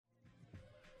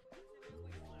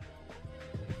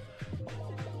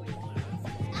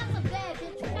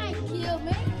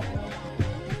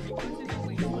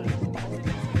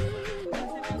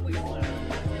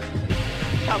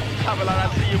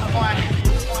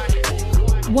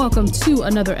Welcome to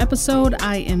another episode.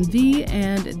 I am V,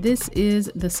 and this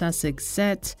is the Sussex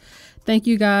Set. Thank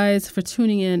you guys for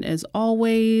tuning in as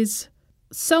always.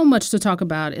 So much to talk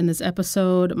about in this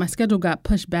episode. My schedule got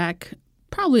pushed back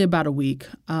probably about a week,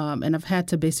 and I've had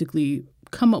to basically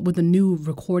come up with a new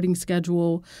recording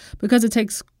schedule because it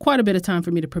takes quite a bit of time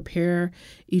for me to prepare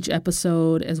each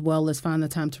episode as well as find the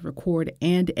time to record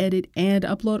and edit and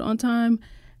upload on time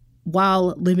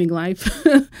while living life.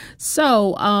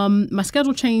 So my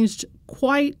schedule changed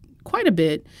quite a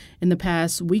bit in the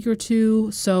past week or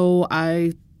two. So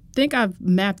I think I've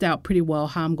mapped out pretty well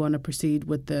how I'm going to proceed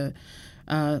with the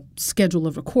schedule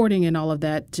of recording and all of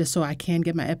that, just so I can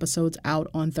get my episodes out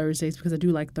on Thursdays because I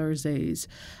do like Thursdays.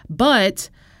 But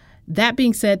that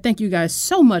being said, thank you guys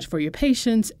so much for your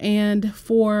patience and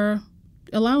for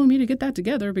allowing me to get that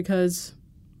together because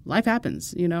life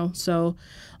happens, you know. So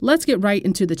let's get right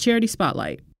into the charity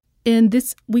spotlight. In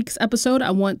this week's episode,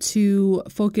 I want to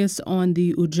focus on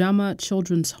the Ujamaa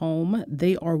Children's Home.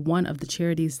 They are one of the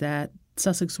charities that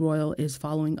Sussex Royal is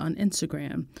following on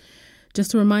Instagram.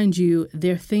 Just to remind you,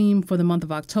 their theme for the month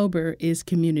of October is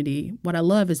community. What I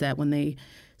love is that when they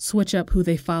switch up who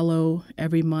they follow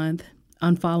every month,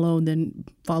 unfollow, and then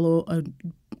follow a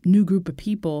new group of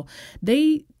people,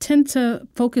 they tend to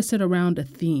focus it around a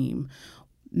theme.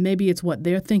 Maybe it's what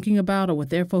they're thinking about or what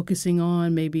they're focusing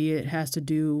on. Maybe it has to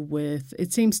do with,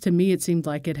 it seemed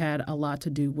like it had a lot to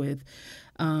do with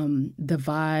the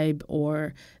vibe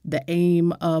or the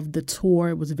aim of the tour.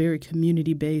 It was very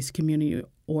community-based,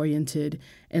 community-oriented.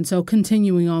 And so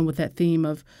continuing on with that theme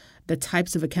of the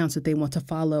types of accounts that they want to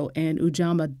follow, and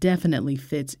Ujamaa definitely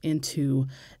fits into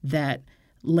that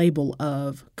label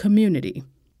of community.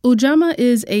 Ujamaa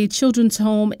is a children's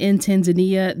home in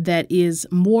Tanzania that is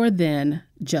more than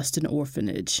just an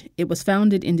orphanage. It was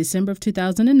founded in December of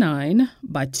 2009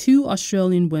 by two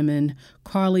Australian women,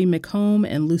 Carly McComb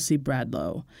and Lucy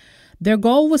Bradlow. Their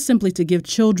goal was simply to give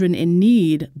children in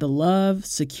need the love,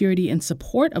 security, and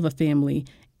support of a family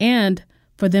and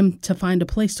for them to find a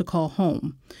place to call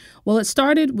home. Well, it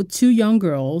started with two young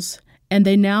girls, and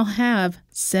they now have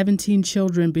 17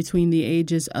 children between the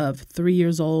ages of 3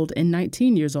 years old and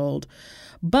 19 years old,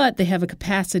 but they have a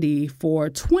capacity for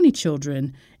 20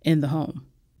 children in the home.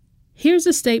 Here's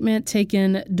a statement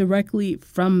taken directly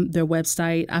from their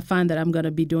website. I find that I'm going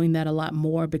to be doing that a lot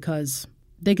more because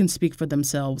they can speak for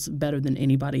themselves better than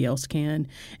anybody else can,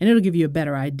 and it'll give you a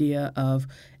better idea of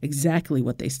exactly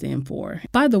what they stand for.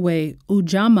 By the way,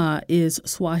 Ujamaa is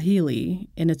Swahili,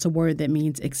 and it's a word that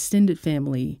means extended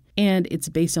family, and it's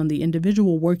based on the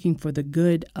individual working for the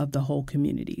good of the whole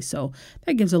community. So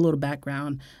that gives a little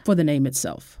background for the name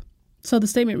itself. So the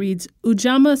statement reads,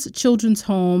 Ujamaa's Children's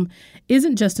Home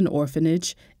isn't just an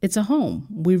orphanage, it's a home.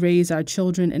 We raise our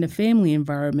children in a family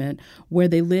environment where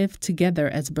they live together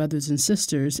as brothers and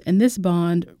sisters, and this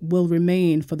bond will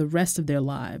remain for the rest of their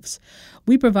lives.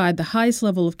 We provide the highest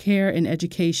level of care and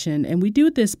education, and we do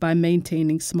this by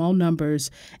maintaining small numbers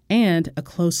and a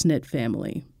close-knit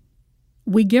family.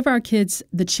 We give our kids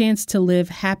the chance to live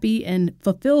happy and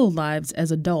fulfilled lives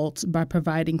as adults by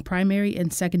providing primary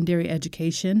and secondary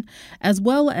education, as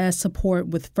well as support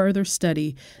with further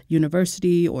study,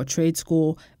 university or trade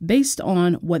school, based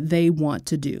on what they want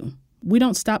to do. We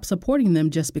don't stop supporting them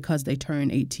just because they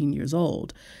turn 18 years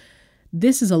old.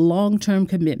 This is a long-term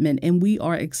commitment, and we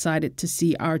are excited to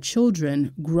see our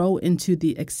children grow into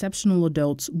the exceptional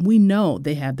adults we know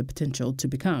they have the potential to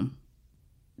become.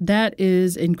 That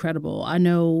is incredible. I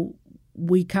know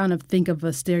we kind of think of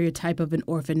a stereotype of an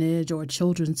orphanage or a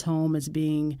children's home as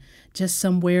being just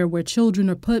somewhere where children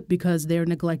are put because they're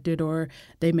neglected or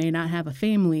they may not have a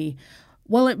family.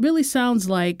 Well, it really sounds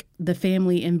like the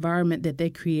family environment that they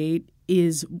create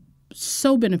is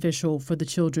so beneficial for the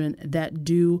children that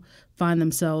do find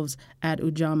themselves at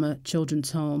Ujamaa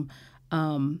Children's Home.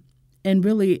 And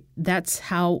really, that's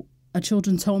how a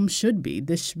children's home should be.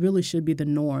 This really should be the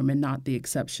norm and not the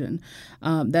exception.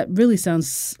 That really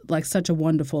sounds like such a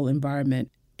wonderful environment.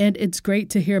 And it's great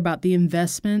to hear about the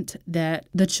investment that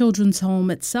the children's home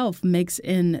itself makes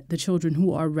in the children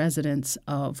who are residents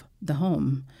of the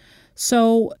home.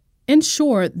 So, in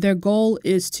short, their goal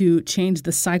is to change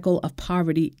the cycle of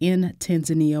poverty in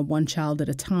Tanzania one child at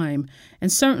a time,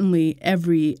 and certainly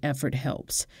every effort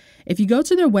helps. If you go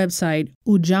to their website,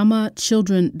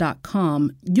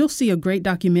 ujamaachildren.com, you'll see a great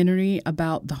documentary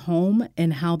about the home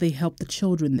and how they help the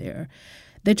children there.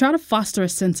 They try to foster a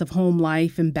sense of home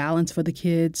life and balance for the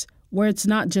kids, where it's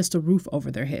not just a roof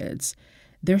over their heads.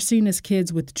 They're seen as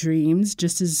kids with dreams,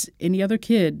 just as any other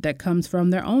kid that comes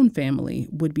from their own family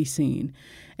would be seen.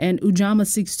 And Ujamaa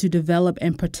seeks to develop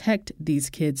and protect these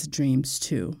kids' dreams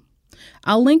too.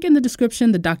 I'll link in the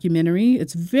description the documentary.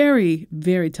 It's very,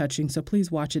 very touching, so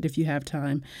please watch it if you have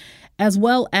time, as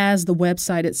well as the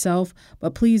website itself.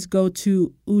 But please go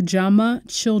to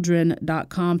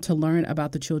ujamaachildren.com to learn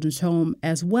about the children's home,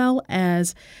 as well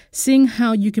as seeing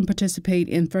how you can participate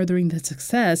in furthering the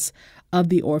success of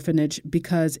the orphanage,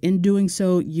 because in doing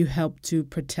so, you help to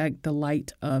protect the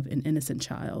light of an innocent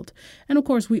child. And of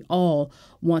course, we all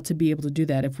want to be able to do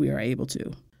that if we are able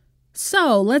to.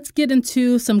 So let's get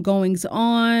into some goings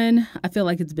on. I feel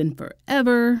like it's been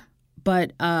forever,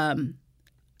 but I'm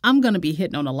going to be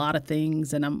hitting on a lot of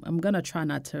things, and I'm going to try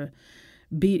not to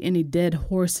beat any dead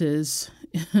horses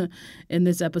in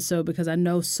this episode, because I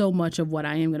know so much of what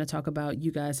I am going to talk about,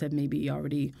 you guys have maybe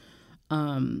already,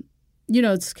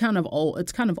 it's kind of old.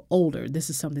 It's kind of older. This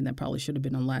is something that probably should have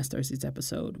been on last Thursday's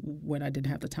episode when I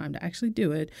didn't have the time to actually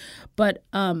do it. But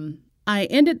I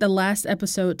ended the last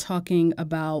episode talking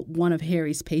about one of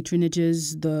Harry's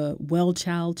patronages, the Well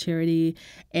Child charity,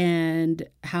 and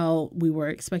how we were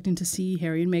expecting to see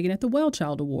Harry and Meghan at the Well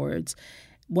Child Awards,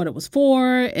 what it was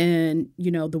for, and,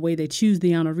 the way they choose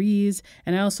the honorees.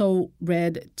 And I also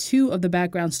read 2 of the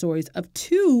background stories of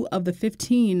 2 of the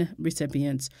 15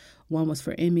 recipients. One was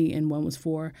for Emmy and one was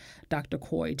for Dr.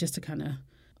 Coy, just to kind of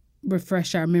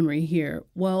refresh our memory here.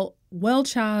 Well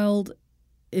Child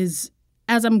is,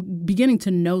 as I'm beginning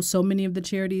to know so many of the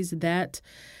charities that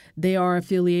they are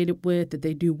affiliated with, that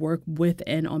they do work with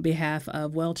and on behalf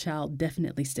of, Well Child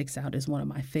definitely sticks out as one of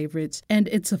my favorites. And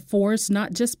it's a force,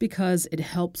 not just because it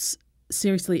helps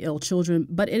seriously ill children,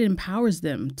 but it empowers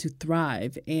them to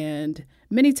thrive, and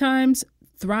many times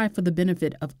thrive for the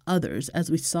benefit of others,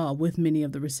 as we saw with many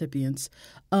of the recipients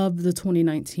of the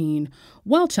 2019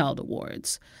 Well Child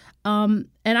Awards. And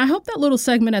I hope that little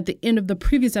segment at the end of the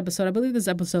previous episode, I believe this is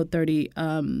episode 30,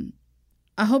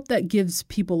 I hope that gives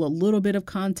people a little bit of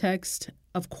context.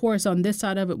 Of course, on this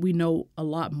side of it, we know a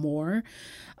lot more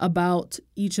about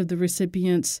each of the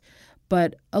recipients,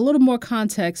 but a little more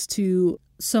context to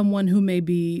someone who may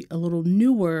be a little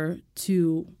newer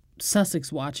to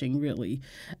Sussex watching, really,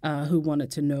 who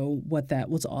wanted to know what that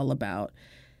was all about,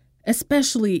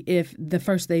 especially if the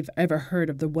first they've ever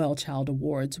heard of the Well Child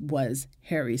Awards was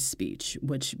Harry's speech,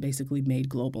 which basically made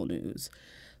global news.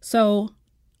 So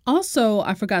also,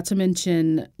 I forgot to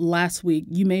mention last week,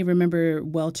 you may remember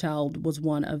Well Child was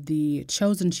one of the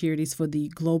chosen charities for the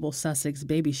Global Sussex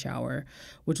baby shower,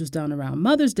 which was done around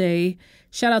Mother's Day.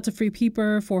 Shout out to Free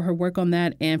Peeper for her work on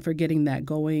that and for getting that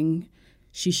going.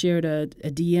 She shared a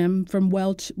DM from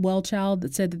Well Child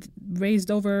that said that it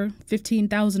raised over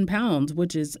 15,000 pounds,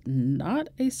 which is not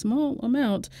a small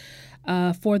amount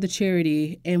for the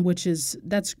charity, and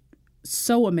that's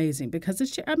so amazing, because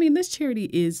this charity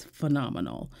is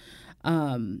phenomenal.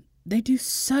 They do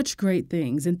such great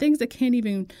things, and things that can't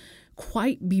even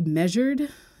quite be measured,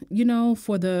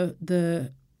 for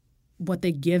the what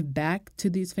they give back to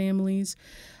these families.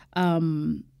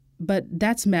 But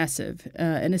that's massive,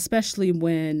 and especially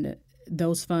when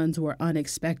those funds were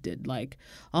unexpected. Like,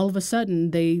 all of a sudden,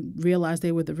 they realized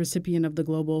they were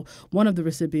one of the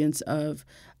recipients of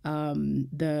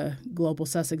the Global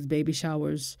Sussex Baby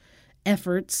Showers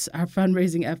efforts, our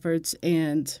fundraising efforts,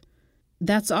 and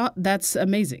that's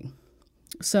amazing.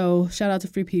 So shout out to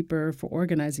Free Peeper for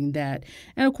organizing that,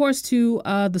 and of course to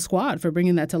the squad for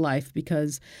bringing that to life,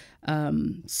 because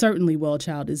certainly Well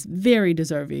Child is very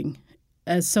deserving,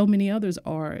 as so many others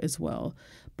are as well.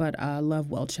 But I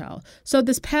love Well Child. So not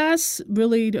this past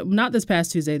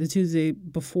Tuesday, the Tuesday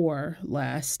before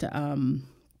last,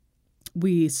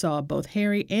 we saw both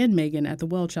Harry and Meghan at the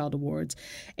Well Child Awards.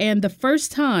 And the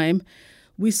first time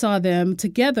we saw them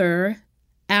together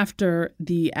after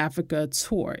the Africa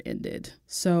tour ended.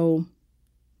 So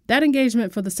that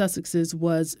engagement for the Sussexes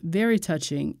was very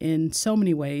touching in so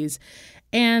many ways.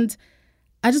 And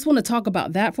I just want to talk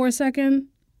about that for a second.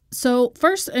 So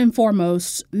first and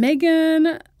foremost,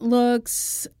 Meghan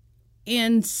looks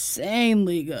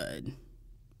insanely good.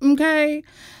 Okay?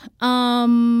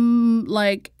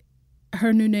 Like,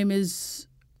 her new name is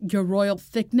Your Royal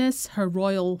Thickness, Her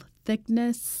Royal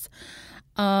Thickness.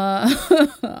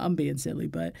 I'm being silly,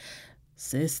 but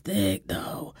sis thick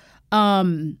though.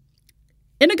 In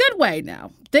a good way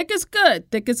now. Thick is good.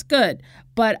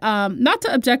 But not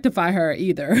to objectify her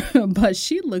either, but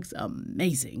she looks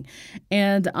amazing.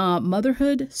 And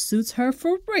motherhood suits her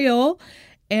for real.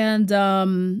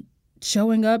 And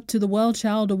showing up to the Well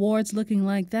Child Awards looking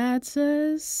like that,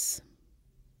 sis,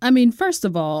 I mean, first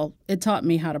of all, it taught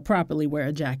me how to properly wear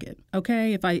a jacket.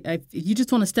 Okay, if you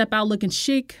just want to step out looking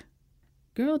chic,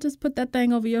 girl, just put that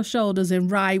thing over your shoulders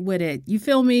and ride with it. You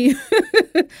feel me?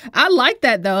 I like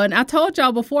that though. And I told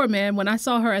y'all before, man, when I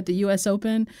saw her at the US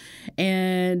Open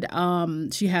and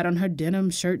she had on her denim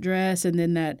shirt dress and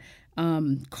then that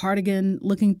cardigan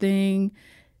looking thing,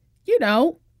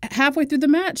 halfway through the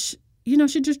match,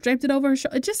 she just draped it over her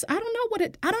shoulder. I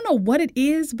don't know what it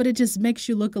is, but it just makes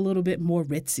you look a little bit more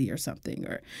ritzy or something.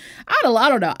 Or I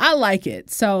don't know. I like it.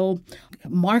 So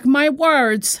mark my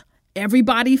words.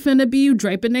 Everybody finna be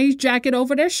draping their jacket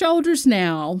over their shoulders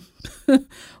now.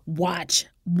 Watch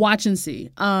and see.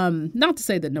 Not to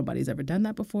say that nobody's ever done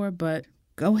that before, but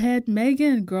go ahead,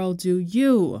 Megan, girl, do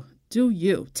you.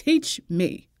 Teach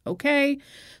me, okay?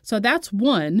 So that's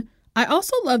one. I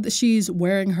also love that she's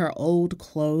wearing her old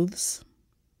clothes,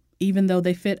 even though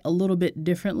they fit a little bit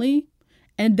differently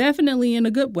and definitely in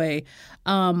a good way.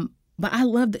 But I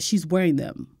love that she's wearing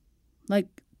them.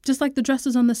 Just like the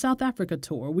dresses on the South Africa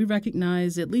tour, we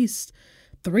recognize at least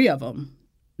 3 of them.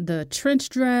 The trench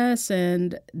dress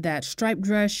and that striped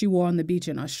dress she wore on the beach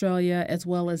in Australia, as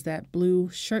well as that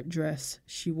blue shirt dress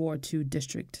she wore to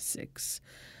District 6.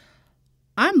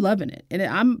 I'm loving it. And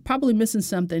I'm probably missing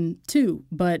something too,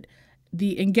 but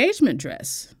the engagement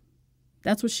dress,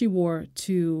 that's what she wore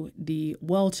to the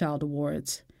Well Child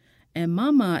Awards. And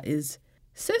Mama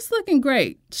Sis looking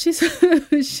great. She's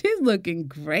looking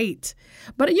great.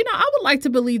 But, I would like to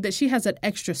believe that she has an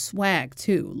extra swag,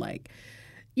 too.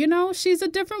 She's a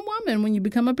different woman. When you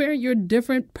become a parent, you're a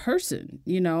different person,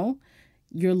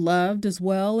 You're loved as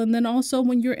well. And then also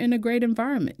when you're in a great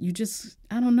environment, you just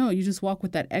walk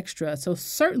with that extra. So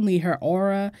certainly her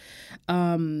aura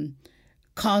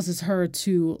causes her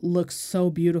to look so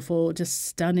beautiful, just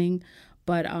stunning.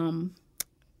 But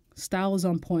style is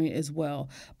on point as well.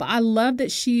 But I love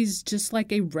that she's just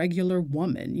like a regular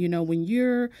woman.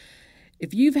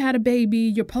 If you've had a baby,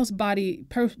 your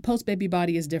post-baby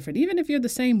body is different. Even if you're the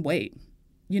same weight,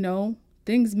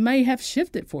 things may have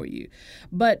shifted for you.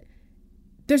 But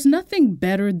there's nothing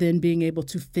better than being able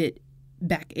to fit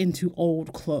back into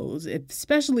old clothes,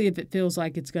 especially if it feels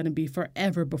like it's going to be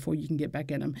forever before you can get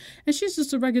back in them. And she's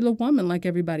just a regular woman like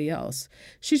everybody else.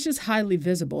 She's just highly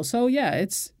visible. So yeah,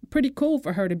 it's pretty cool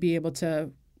for her to be able to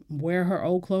wear her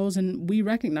old clothes, and we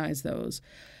recognize those.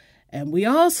 And we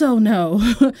also know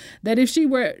that if she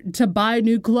were to buy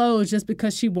new clothes just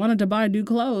because she wanted to buy new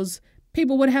clothes,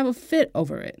 people would have a fit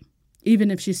over it, even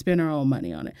if she spent her own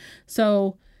money on it.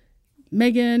 So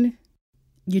Megan,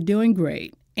 you're doing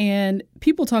great. And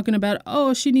people talking about,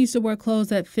 she needs to wear clothes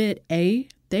that fit. They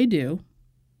do.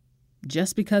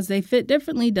 Just because they fit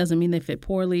differently doesn't mean they fit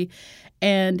poorly.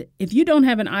 And if you don't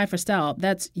have an eye for style,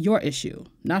 that's your issue,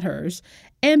 not hers.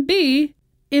 And B,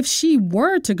 if she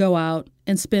were to go out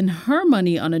and spend her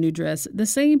money on a new dress, the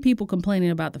same people complaining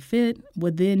about the fit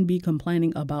would then be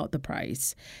complaining about the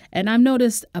price. And I've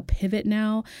noticed a pivot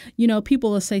now.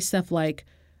 People will say stuff like,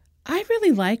 I really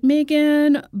like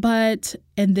Megan,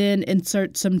 and then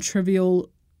insert some trivial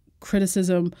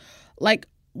criticism.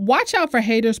 Watch out for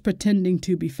haters pretending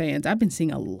to be fans. I've been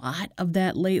seeing a lot of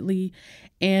that lately,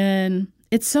 and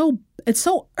it's so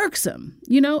irksome.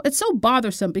 It's so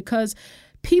bothersome because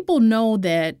people know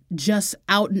that just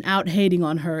out and out hating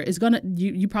on her is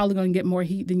you're probably gonna get more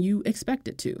heat than you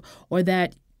expected to, or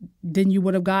than you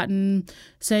would have gotten,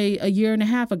 say, a year and a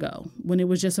half ago when it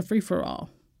was just a free for all.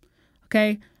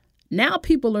 Okay. Now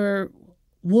people are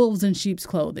wolves in sheep's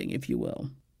clothing, if you will.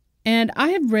 And I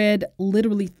have read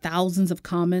literally thousands of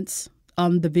comments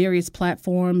on the various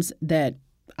platforms that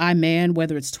I man,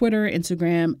 whether it's Twitter,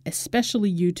 Instagram,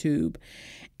 especially YouTube.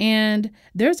 And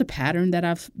there's a pattern that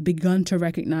I've begun to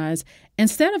recognize.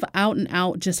 Instead of out and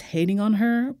out just hating on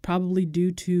her, probably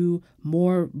due to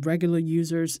more regular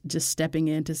users just stepping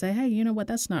in to say, hey, you know what,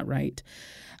 that's not right.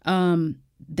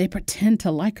 They pretend to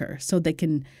like her so they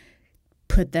can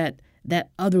put that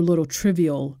other little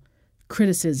trivial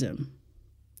criticism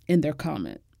in their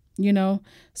comment,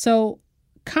 So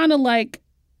kind of like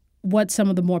what some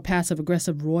of the more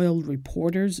passive-aggressive royal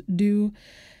reporters do,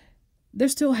 they're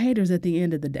still haters at the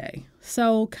end of the day.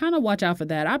 So kind of watch out for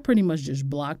that. I pretty much just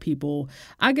block people.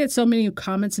 I get so many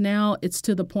comments now. It's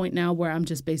to the point now where I'm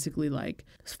just basically like,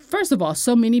 first of all,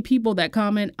 so many people that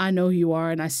comment, I know who you are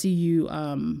and I see you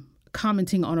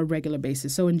commenting on a regular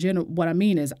basis. So in general, what I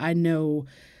mean is I know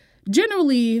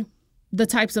generally the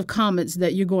types of comments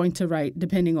that you're going to write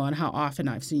depending on how often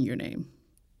I've seen your name.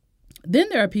 Then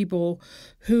there are people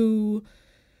who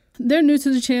they're new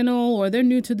to the channel or they're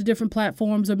new to the different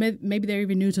platforms, or maybe they're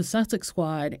even new to Sussex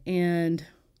Squad, and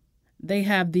they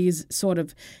have these sort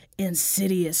of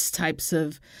insidious types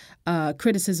of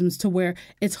criticisms to where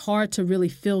it's hard to really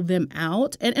fill them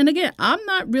out. And again, I'm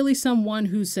not really someone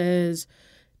who says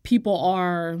people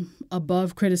are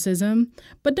above criticism,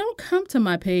 but don't come to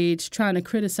my page trying to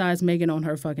criticize Megan on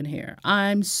her fucking hair.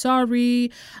 I'm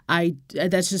sorry.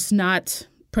 That's just not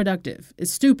productive.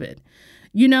 It's stupid.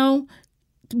 You know,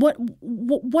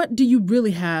 what do you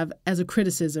really have as a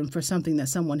criticism for something that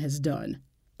someone has done?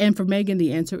 And for Megan,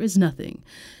 the answer is nothing.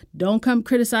 Don't come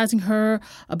criticizing her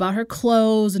about her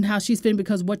clothes and how she's feeling,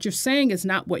 because what you're saying is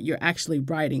not what you're actually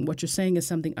writing. What you're saying is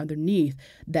something underneath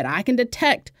that I can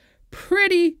detect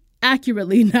pretty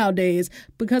accurately nowadays,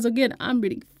 because again, I'm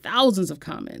reading thousands of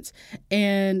comments,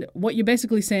 and what you're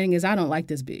basically saying is, I don't like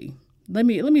this B. Let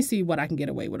me see what I can get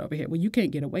away with over here. Well, you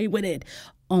can't get away with it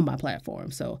on my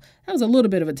platform. So that was a little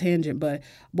bit of a tangent, but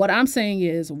what I'm saying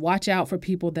is, watch out for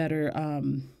people that are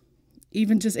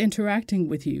even just interacting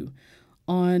with you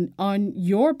on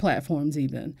your platforms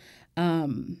even.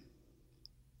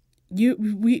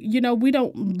 We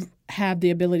don't have the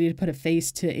ability to put a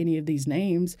face to any of these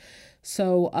names.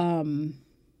 So, I'm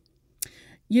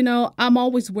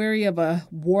always wary of a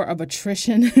war of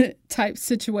attrition type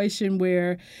situation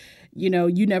where,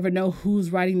 you never know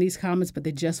who's writing these comments, but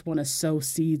they just want to sow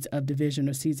seeds of division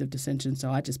or seeds of dissension.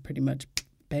 So I just pretty much,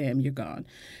 bam, you're gone.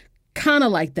 Kind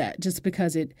of like that, just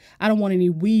because I don't want any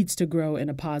weeds to grow in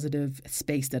a positive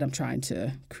space that I'm trying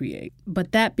to create.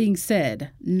 But that being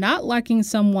said, not liking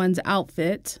someone's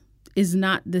outfit is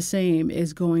not the same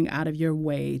as going out of your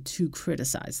way to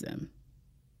criticize them.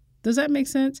 Does that make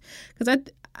sense? Because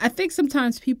I think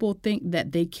sometimes people think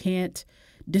that they can't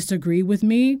disagree with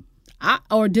me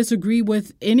or disagree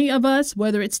with any of us,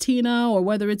 whether it's Tina or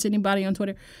whether it's anybody on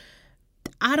Twitter.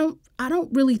 I don't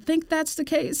really think that's the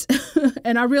case.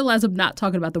 And I realize I'm not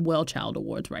talking about the Well Child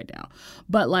Awards right now.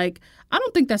 But I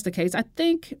don't think that's the case. I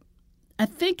think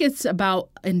it's about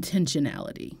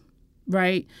intentionality,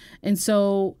 right? And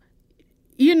so,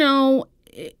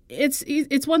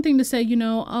 it's one thing to say,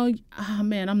 oh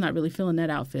man, I'm not really feeling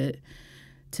that outfit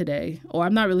today, or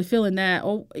I'm not really feeling that,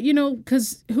 or,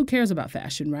 because who cares about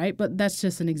fashion, right? But that's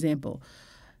just an example.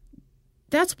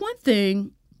 That's one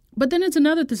thing. But then it's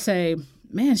another to say,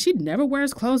 man, she never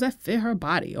wears clothes that fit her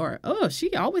body, or, oh,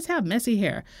 she always have messy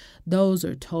hair. Those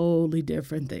are totally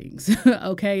different things,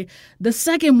 okay? The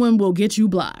second one will get you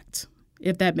blocked,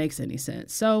 if that makes any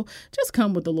sense. So just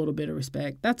come with a little bit of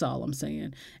respect. That's all I'm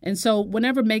saying. And so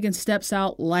whenever Megan steps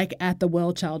out, like at the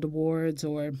Well Child Awards,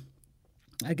 or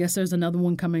I guess there's another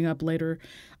one coming up later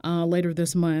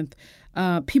this month,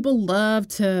 people love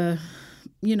to,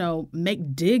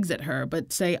 make digs at her,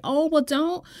 but say, oh, well,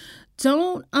 don't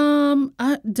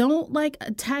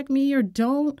attack me, or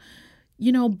don't,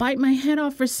 bite my head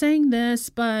off for saying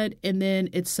this. And then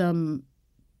it's some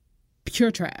pure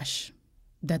trash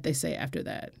that they say after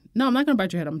that. No, I'm not going to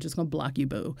bite your head. I'm just going to block you,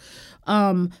 boo.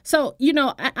 So,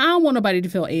 I don't want nobody to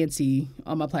feel antsy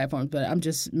on my platforms, but I'm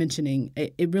just mentioning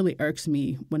it really irks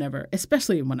me whenever,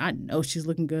 especially when I know she's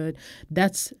looking good.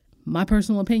 That's my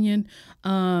personal opinion.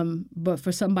 But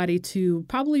for somebody to,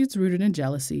 probably it's rooted in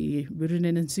jealousy, rooted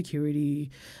in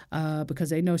insecurity, because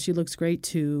they know she looks great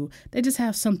too. They just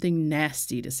have something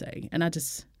nasty to say. And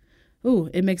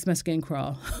it makes my skin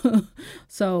crawl.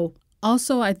 So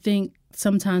also, I think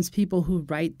sometimes people who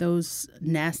write those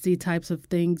nasty types of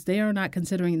things, they are not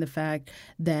considering the fact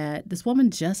that this woman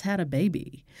just had a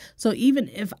baby. So even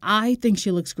if I think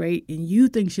she looks great, and you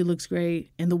think she looks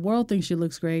great, and the world thinks she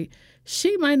looks great,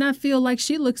 she might not feel like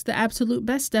she looks the absolute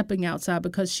best stepping outside,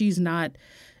 because it's not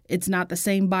the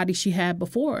same body she had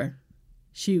before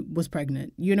she was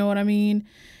pregnant. You know what I mean?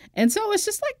 And so it's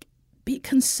just be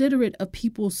considerate of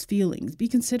people's feelings. Be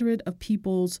considerate of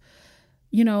people's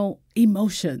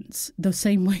emotions the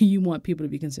same way you want people to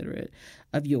be considerate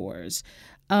of yours.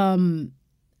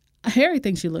 Harry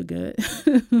thinks you look good.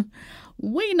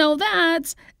 We know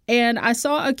that. And I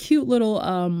saw a cute little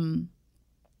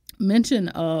mention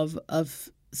of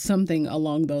something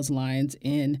along those lines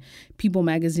in People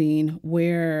magazine,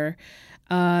 where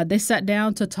they sat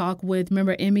down to talk with,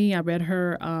 remember Emmy? I read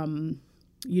her,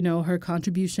 her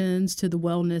contributions to the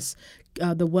wellness,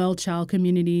 the Well Child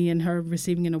community, and her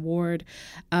receiving an award.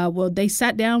 Well, they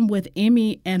sat down with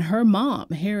Emmy and her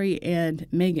mom, Harry and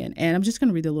Meghan. And I'm just going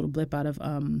to read a little blip out of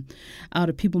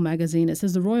People magazine. It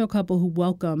says the royal couple who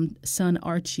welcomed son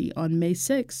Archie on May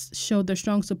 6th showed their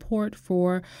strong support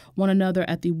for one another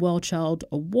at the Well Child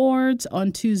Awards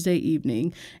on Tuesday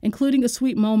evening, including a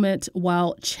sweet moment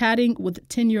while chatting with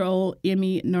 10-year-old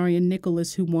Emmy Narian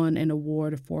Nicholas, who won an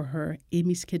award for her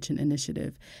Emmy's Kitchen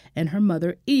initiative, and her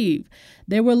mother, Eve.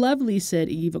 They were lovely, said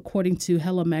Eve, according to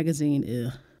Hello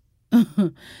Magazine.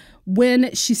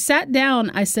 When she sat down,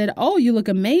 I said, "Oh, you look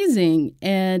amazing.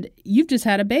 And you've just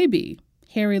had a baby."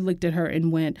 Harry looked at her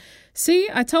and went, "See,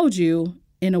 I told you,"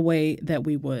 in a way that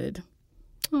we would.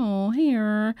 Oh,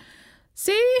 here.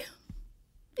 See,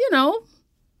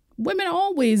 women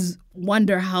always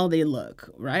wonder how they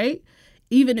look, right?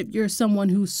 Even if you're someone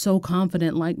who's so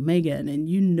confident like Meghan and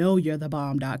you're the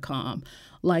bomb.com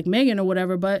like Meghan or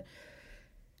whatever, but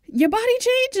your body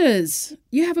changes.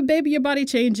 You have a baby, your body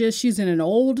changes. She's in an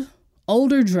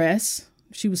older dress.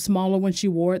 She was smaller when she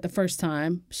wore it the first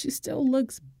time. She still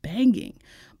looks banging,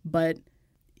 but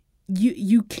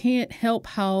you can't help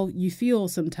how you feel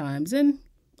sometimes. And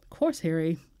of course,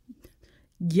 Harry,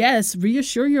 yes,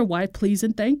 reassure your wife, please,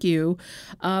 and thank you,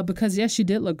 because yes, she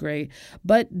did look great.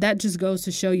 But that just goes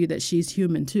to show you that she's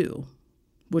human too,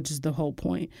 which is the whole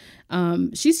point.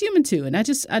 She's human too, and I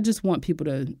just want people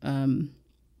to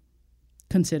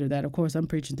consider that. Of course, I'm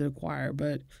preaching to the choir,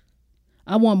 but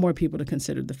I want more people to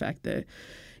consider the fact that,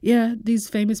 yeah, these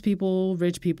famous people,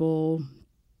 rich people,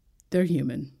 they're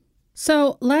human.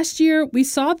 So last year, we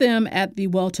saw them at the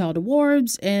Well Child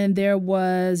Awards, and there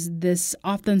was this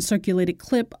often circulated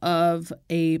clip of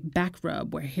a back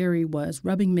rub where Harry was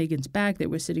rubbing Meghan's back. They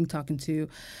were sitting talking to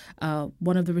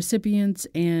one of the recipients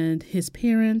and his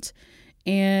parent.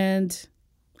 And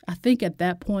I think at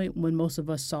that point, when most of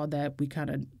us saw that, we kind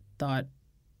of thought,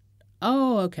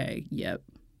 oh, okay, yep.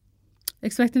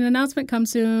 Expect an announcement come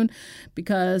soon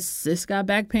because sis got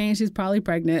back pain. She's probably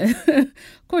pregnant.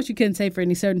 Of course, you can't say for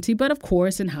any certainty, but of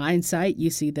course, in hindsight, you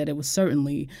see that it was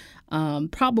certainly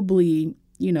probably,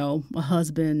 a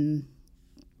husband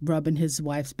rubbing his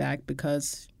wife's back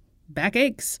because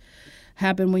backaches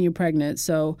happen when you're pregnant.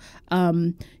 So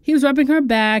he was rubbing her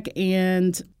back,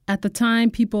 and at the time,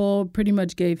 people pretty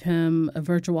much gave him a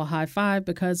virtual high five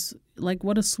because,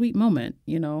 what a sweet moment,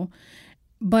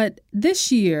 But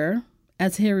this year,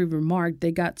 as Harry remarked,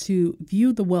 they got to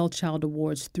view the Well Child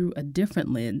Awards through a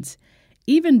different lens,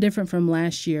 even different from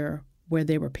last year where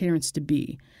they were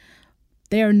parents-to-be.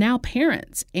 They are now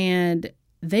parents, and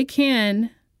they can,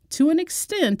 to an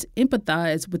extent,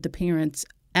 empathize with the parents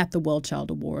at the Well Child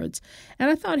Awards.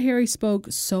 And I thought Harry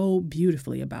spoke so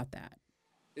beautifully about that.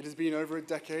 It has been over a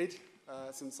decade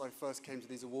since I first came to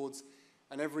these awards,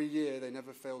 and every year they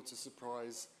never failed to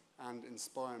surprise and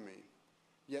inspire me.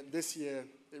 Yet this year,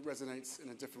 it resonates in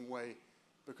a different way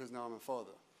because now I'm a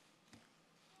father.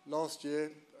 Last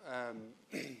year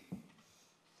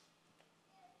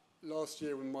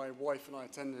when my wife and I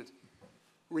attended,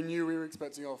 we knew we were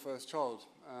expecting our first child.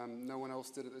 No one else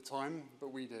did at the time,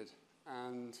 but we did.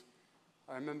 And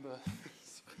I remember...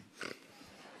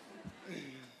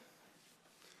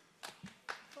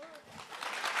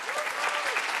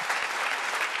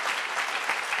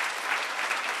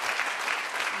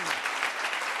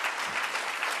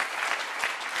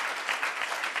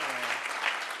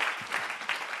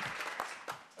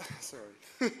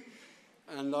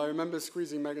 And I remember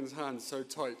squeezing Meghan's hand so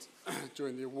tight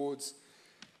during the awards,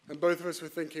 and both of us were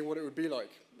thinking what it would be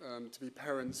like to be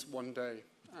parents one day,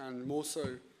 and more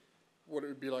so what it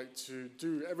would be like to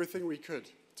do everything we could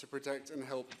to protect and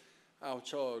help our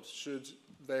child should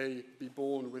they be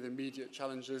born with immediate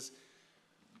challenges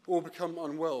or become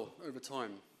unwell over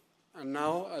time. And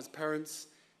now, as parents,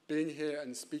 being here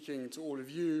and speaking to all of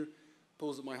you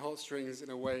pulls at my heartstrings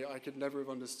in a way I could never have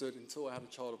understood until I had a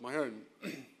child of my own.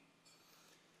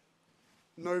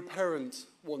 No parent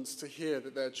wants to hear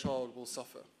that their child will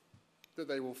suffer, that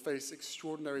they will face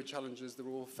extraordinary challenges that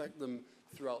will affect them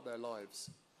throughout their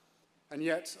lives. And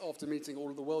yet, after meeting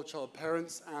all of the Well Child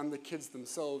parents and the kids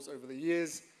themselves over the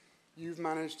years, you've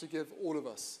managed to give all of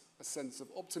us a sense of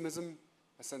optimism,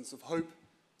 a sense of hope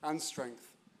and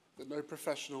strength that no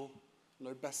professional,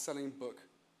 no best-selling book,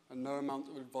 and no amount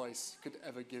of advice could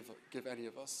ever give any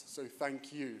of us. So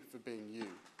thank you for being you.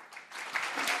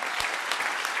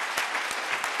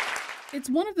 It's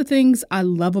one of the things I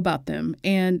love about them,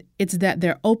 and it's that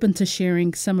they're open to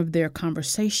sharing some of their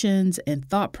conversations and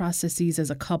thought processes as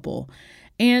a couple.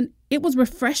 And it was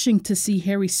refreshing to see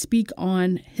Harry speak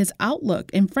on his outlook.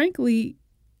 And frankly,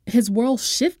 his world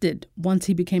shifted once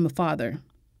he became a father.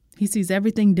 He sees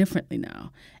everything differently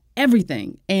now.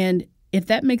 Everything. And if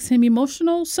that makes him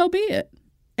emotional, so be it.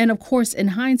 And of course, in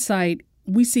hindsight,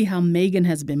 we see how Meghan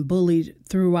has been bullied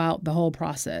throughout the whole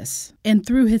process. And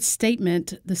through his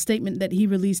statement, the statement that he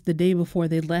released the day before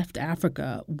they left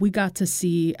Africa, we got to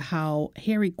see how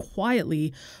Harry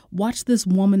quietly watched this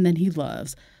woman that he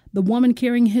loves, the woman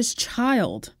carrying his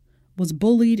child, was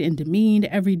bullied and demeaned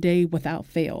every day without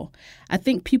fail. I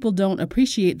think people don't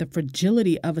appreciate the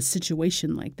fragility of a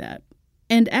situation like that.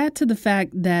 And add to the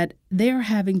fact that they're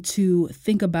having to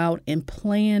think about and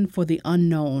plan for the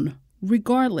unknown,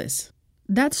 regardless.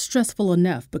 That's stressful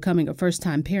enough, becoming a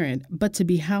first-time parent, but to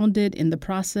be hounded in the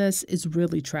process is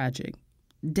really tragic.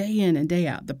 Day in and day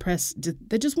out, the press,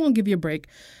 they just won't give you a break.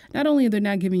 Not only are they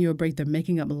not giving you a break, they're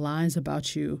making up lies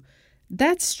about you.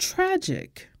 That's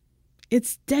tragic.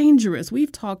 It's dangerous.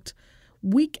 We've talked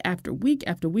week after week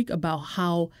after week about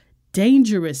how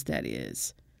dangerous that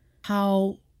is,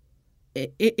 how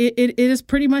it is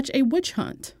pretty much a witch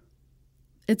hunt.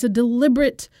 It's a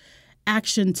deliberate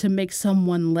action to make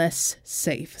someone less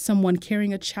safe, someone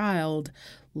carrying a child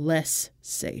less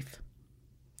safe.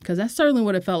 Because that's certainly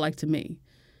what it felt like to me.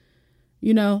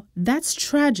 You know, that's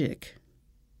tragic.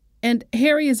 And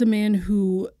Harry is a man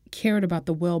who cared about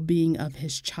the well-being of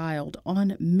his child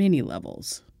on many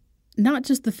levels. Not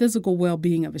just the physical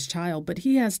well-being of his child, but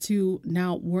he has to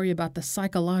now worry about the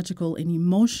psychological and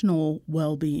emotional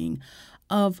well-being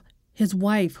of his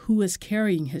wife who is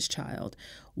carrying his child.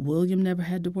 William never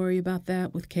had to worry about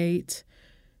that with Kate.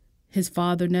 His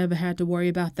father never had to worry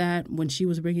about that when she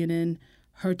was bringing in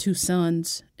her two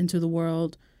sons into the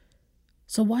world.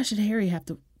 So why should Harry have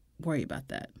to worry about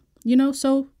that? You know,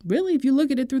 so really, if you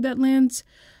look at it through that lens,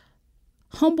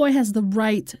 homeboy has the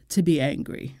right to be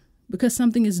angry because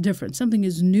something is different. Something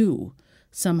is new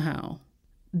somehow.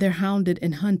 They're hounded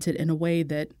and hunted in a way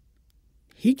that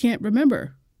he can't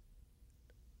remember,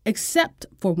 except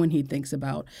for when he thinks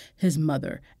about his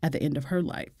mother at the end of her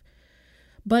life.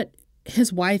 But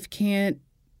his wife can't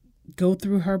go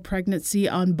through her pregnancy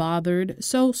unbothered.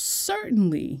 So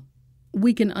certainly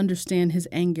we can understand his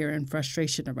anger and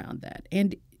frustration around that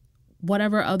and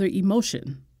whatever other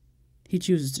emotion he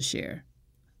chooses to share.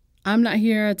 I'm not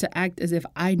here to act as if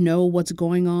I know what's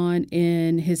going on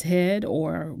in his head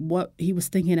or what he was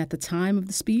thinking at the time of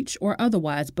the speech or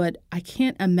otherwise, but I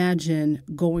can't imagine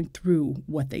going through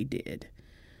what they did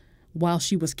while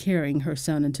she was carrying her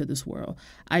son into this world.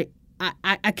 I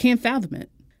can't fathom it.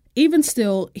 Even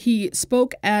still, he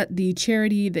spoke at the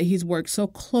charity that he's worked so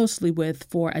closely with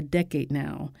for a decade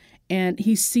now, and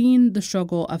he's seen the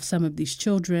struggle of some of these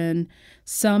children.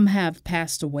 Some have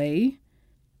passed away.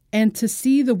 And to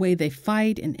see the way they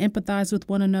fight and empathize with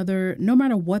one another, no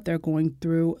matter what they're going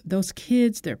through, those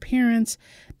kids, their parents,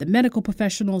 the medical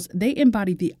professionals, they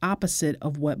embody the opposite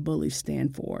of what bullies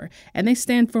stand for. And they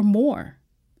stand for more.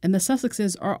 And the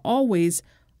Sussexes are always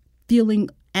feeling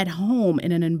at home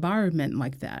in an environment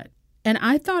like that. And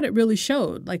I thought it really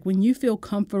showed. Like when you feel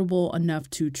comfortable enough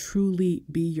to truly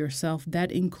be yourself,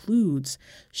 that includes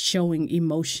showing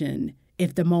emotion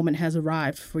if the moment has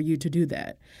arrived for you to do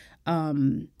that.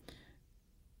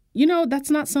 You know, that's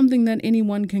not something that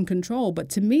anyone can control. But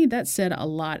to me, that said a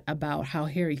lot about how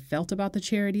Harry felt about the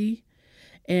charity.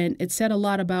 And it said a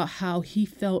lot about how he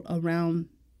felt around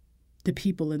the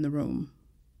people in the room.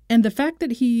 And the fact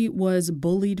that he was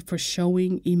bullied for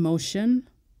showing emotion,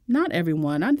 not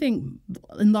everyone. I think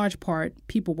in large part,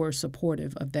 people were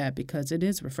supportive of that because it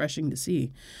is refreshing to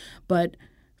see. But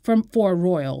for a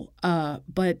royal,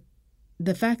 but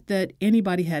the fact that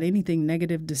anybody had anything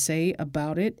negative to say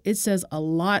about it, it says a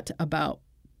lot about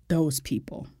those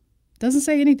people. It doesn't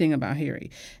say anything about Harry.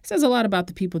 It says a lot about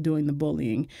the people doing the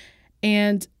bullying.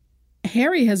 And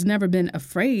Harry has never been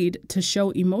afraid to show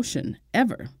emotion,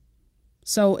 ever.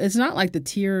 So it's not like the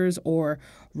tears or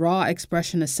raw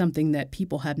expression is something that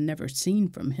people have never seen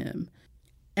from him.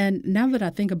 And now that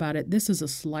I think about it, this is a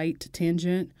slight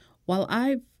tangent. While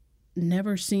I've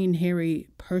never seen Harry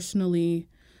personally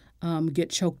get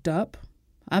choked up.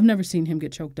 I've never seen him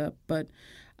get choked up, but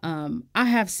I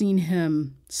have seen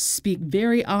him speak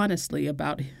very honestly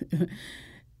about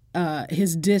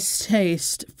his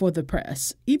distaste for the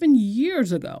press. Even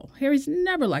years ago, Harry's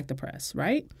never liked the press,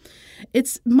 right?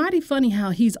 It's mighty funny how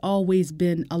he's always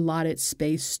been allotted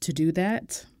space to do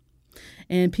that.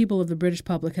 And people of the British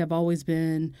public have always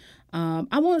been,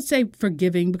 I won't say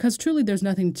forgiving, because truly there's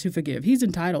nothing to forgive. He's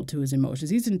entitled to his emotions.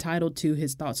 He's entitled to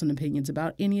his thoughts and opinions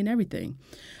about any and everything.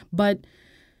 But,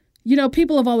 you know,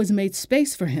 people have always made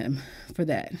space for him for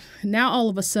that. Now, all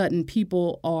of a sudden,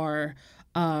 people are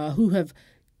who have,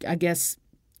 I guess,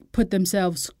 put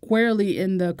themselves squarely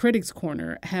in the critics'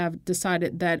 corner have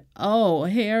decided that, oh,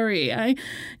 Harry, I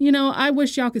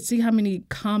wish y'all could see how many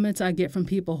comments I get from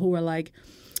people who are like,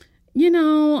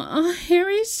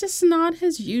 Harry's just not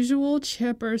his usual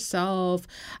chipper self.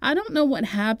 I don't know what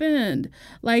happened.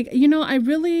 Like, I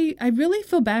really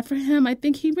feel bad for him. I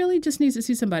think he really just needs to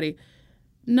see somebody.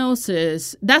 No,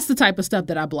 sis. That's the type of stuff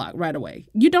that I block right away.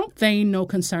 You don't feign no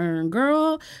concern,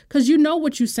 girl, because you know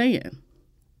what you're saying.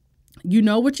 You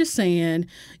know what you're saying.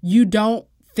 You don't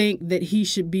think that he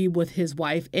should be with his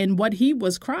wife. And what he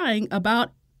was crying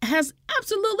about has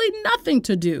absolutely nothing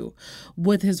to do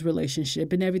with his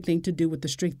relationship and everything to do with the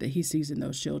strength that he sees in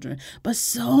those children. But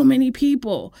so many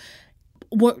people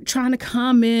were trying to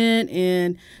comment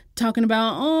and talking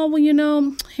about, oh,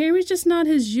 well, Harry's just not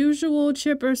his usual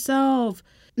chipper self.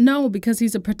 No, because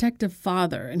he's a protective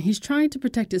father and he's trying to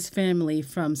protect his family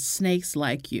from snakes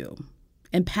like you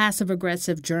and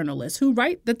passive-aggressive journalists who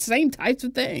write the same types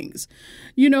of things.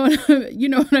 You know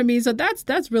what I mean? So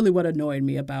that's really what annoyed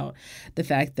me about the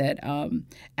fact that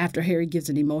after Harry gives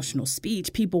an emotional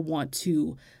speech, people want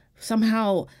to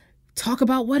somehow talk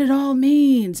about what it all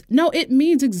means. No, it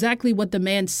means exactly what the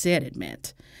man said it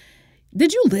meant.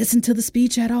 Did you listen to the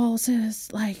speech at all, sis?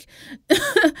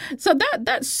 So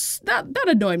that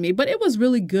annoyed me. But it was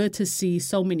really good to see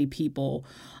so many people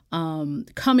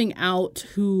coming out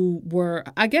who were,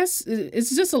 I guess,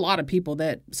 it's just so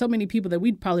many people that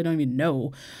we probably don't even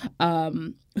know,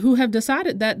 who have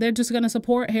decided that they're just going to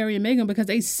support Harry and Meghan because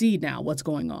they see now what's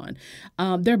going on.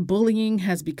 The bullying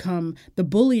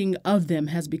of them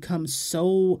has become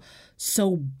so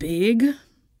big,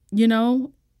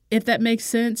 if that makes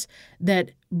sense,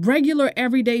 that regular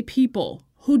everyday people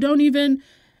who don't even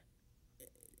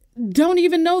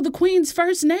know the Queen's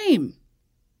first name,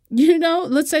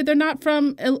 let's say they're not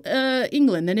from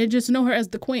England and they just know her as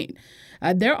the Queen.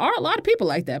 There are a lot of people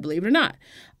like that, believe it or not.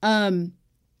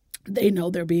 They know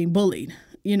they're being bullied,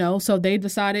 so they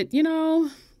decided,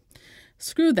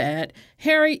 screw that.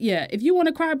 Harry, yeah, if you want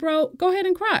to cry, bro, go ahead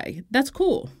and cry. That's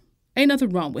cool. Ain't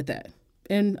nothing wrong with that.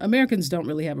 And Americans don't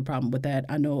really have a problem with that.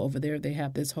 I know over there they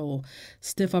have this whole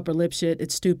stiff upper lip shit.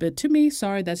 It's stupid. To me,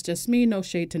 sorry, that's just me. No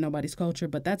shade to nobody's culture,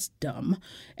 but that's dumb.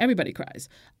 Everybody cries.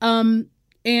 And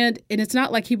it's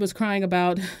not like he was crying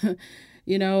about,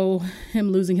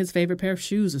 him losing his favorite pair of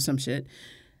shoes or some shit.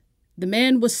 The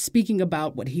man was speaking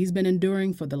about what he's been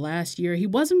enduring for the last year. He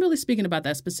wasn't really speaking about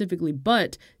that specifically,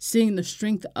 but seeing the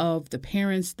strength of the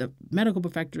parents, the medical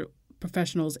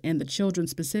professionals, and the children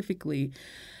specifically,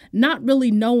 not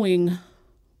really knowing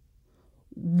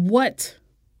what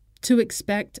to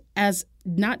expect as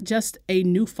not just a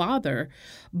new father,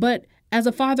 but as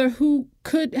a father who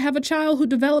could have a child who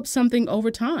develops something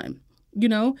over time.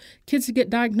 Kids get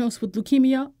diagnosed with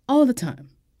leukemia all the time.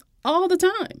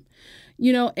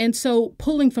 And so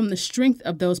pulling from the strength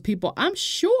of those people, I'm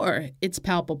sure it's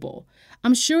palpable.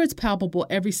 I'm sure it's palpable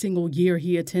every single year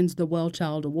he attends the Well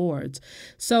Child Awards.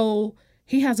 So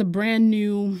he has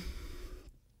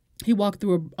he walked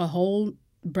through a whole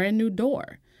brand new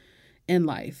door in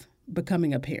life,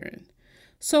 becoming a parent.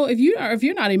 So if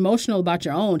you're not emotional about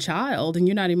your own child and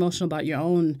you're not emotional about your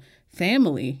own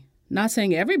family, not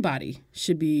saying everybody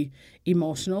should be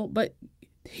emotional, but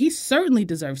he certainly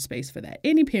deserves space for that.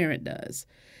 Any parent does.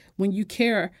 When you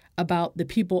care about the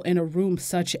people in a room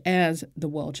such as the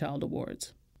Well Child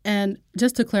Awards. And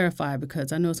just to clarify,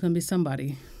 because I know it's going to be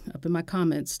somebody up in my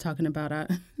comments talking about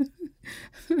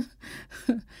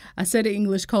I said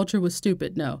English culture was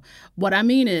stupid. No. What I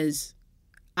mean is,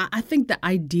 I think the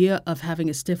idea of having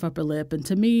a stiff upper lip, and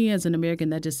to me as an American,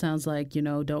 that just sounds like,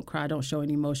 don't cry, don't show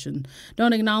any emotion,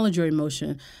 don't acknowledge your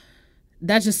emotion.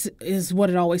 That just is what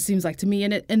it always seems like to me.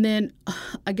 And then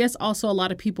I guess also a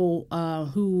lot of people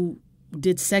who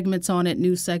did segments on it,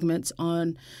 news segments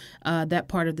on that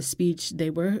part of the speech, they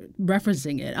were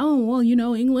referencing it. Oh, well,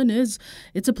 England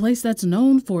it's a place that's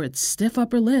known for its stiff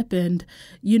upper lip. And,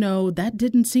 that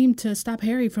didn't seem to stop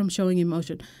Harry from showing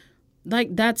emotion.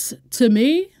 To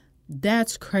me,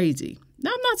 that's crazy.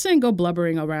 Now, I'm not saying go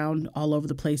blubbering around all over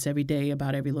the place every day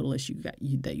about every little issue that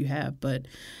you have, but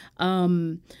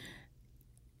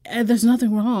there's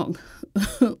nothing wrong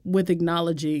with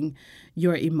acknowledging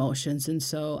your emotions. And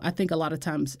so I think a lot of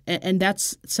times, and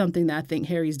that's something that I think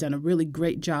Harry's done a really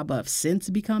great job of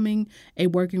since becoming a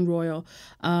working royal,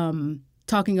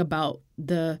 talking about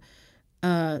the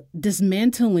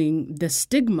dismantling the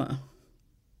stigma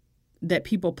that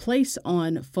people place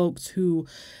on folks who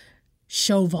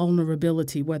show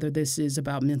vulnerability, whether this is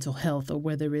about mental health or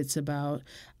whether it's about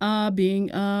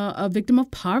being a victim of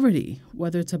poverty,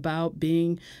 whether it's about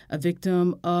being a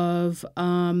victim of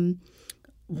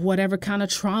whatever kind of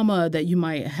trauma that you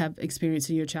might have experienced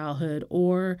in your childhood,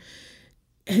 or,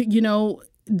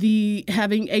 the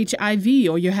having HIV,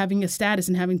 or you're having a status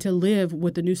and having to live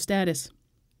with the new status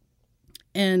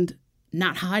and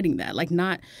not hiding that,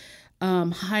 not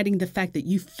hiding the fact that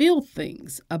you feel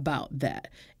things about that,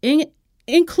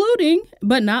 including,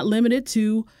 but not limited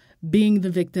to, being the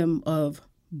victim of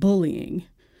bullying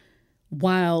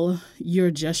while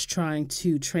you're just trying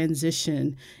to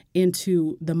transition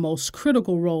into the most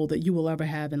critical role that you will ever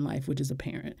have in life, which is a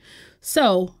parent.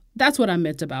 So That's what I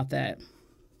meant about that.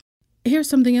 Here's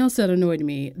something else that annoyed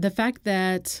me. The fact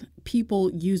that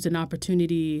people used an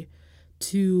opportunity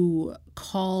to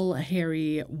call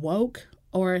Harry woke,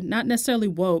 or not necessarily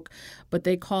woke, but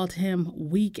they called him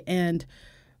weak and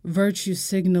virtue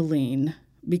signaling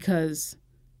because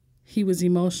he was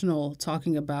emotional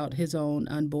talking about his own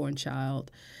unborn child.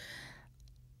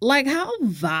 Like, how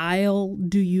vile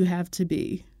do you have to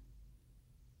be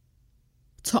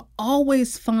to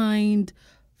always find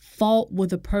fault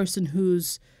with a person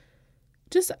who's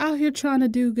just out here trying to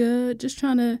do good, just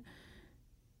trying to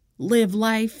live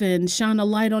life and shine a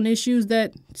light on issues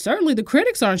that certainly the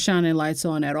critics aren't shining lights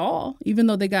on at all, even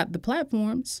though they got the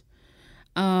platforms.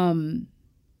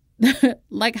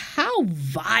 Like, how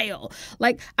vile.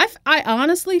 Like, I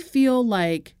honestly feel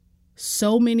like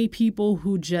so many people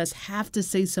who just have to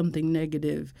say something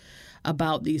negative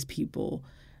about these people,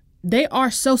 they are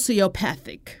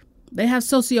sociopathic. They have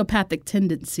sociopathic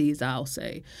tendencies, I'll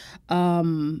say.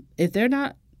 If they're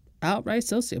not outright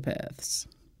sociopaths.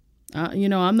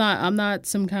 I'm not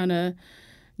some kind of,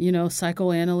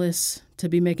 psychoanalyst to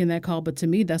be making that call. But to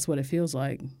me, that's what it feels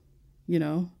like.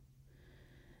 You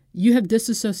have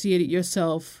disassociated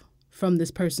yourself from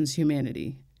this person's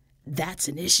humanity. That's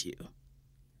an issue.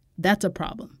 That's a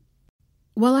problem.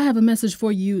 Well, I have a message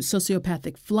for you,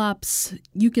 sociopathic flops.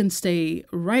 You can stay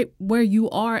right where you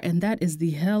are, and that is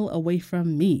the hell away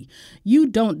from me. You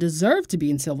don't deserve to be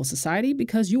in civil society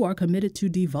because you are committed to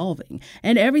devolving,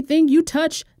 and everything you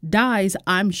touch dies,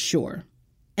 I'm sure.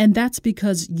 And that's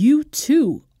because you,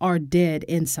 too, are dead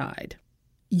inside.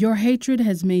 Your hatred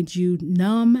has made you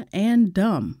numb and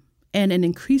dumb. And an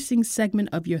increasing segment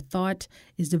of your thought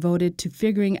is devoted to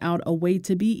figuring out a way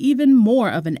to be even more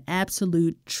of an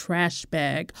absolute trash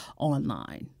bag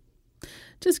online.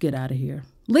 Just get out of here.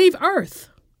 Leave Earth.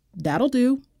 That'll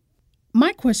do.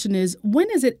 My question is,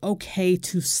 when is it okay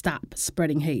to stop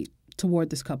spreading hate toward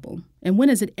this couple? And when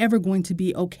is it ever going to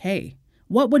be okay?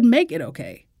 What would make it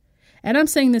okay? And I'm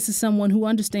saying this as someone who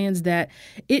understands that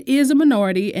it is a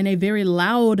minority, and a very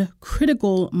loud,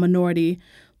 critical minority,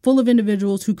 full of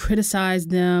individuals who criticize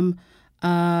them,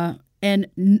 and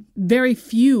very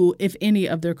few, if any,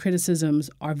 of their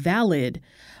criticisms are valid.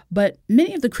 But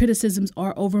many of the criticisms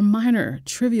are over minor,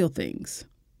 trivial things,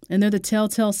 and they're the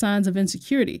telltale signs of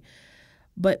insecurity.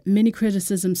 But many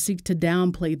criticisms seek to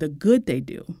downplay the good they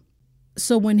do.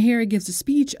 So when Harry gives a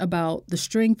speech about the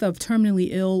strength of terminally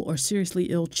ill or seriously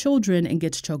ill children and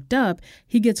gets choked up,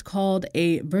 he gets called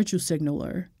a virtue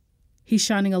signaler. He's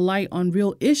shining a light on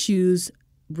real issues,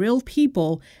 real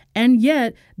people, and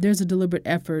yet there's a deliberate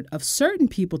effort of certain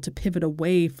people to pivot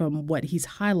away from what he's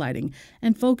highlighting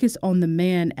and focus on the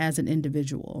man as an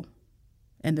individual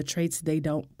and the traits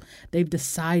they've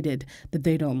decided that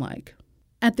they don't like.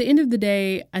 At the end of the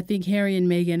day, I think Harry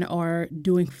and Meghan are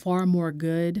doing far more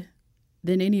good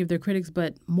than any of their critics,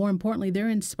 but more importantly, they're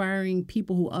inspiring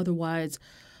people who otherwise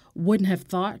wouldn't have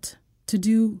thought to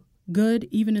do good,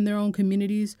 even in their own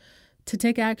communities, to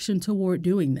take action toward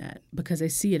doing that because they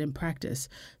see it in practice.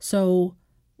 So,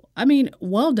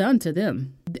 well done to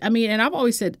them. And I've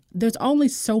always said there's only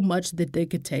so much that they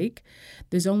could take.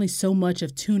 There's only so much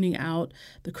of tuning out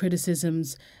the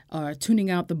criticisms or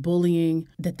tuning out the bullying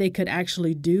that they could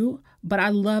actually do. But I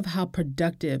love how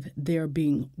productive they're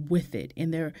being with it,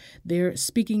 and they're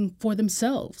speaking for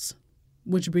themselves,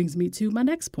 which brings me to my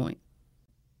next point.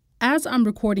 As I'm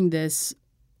recording this,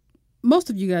 most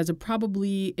of you guys are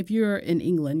probably, if you're in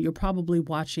England, you're probably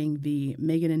watching the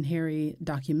Meghan and Harry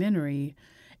documentary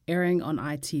airing on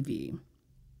ITV.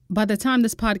 By the time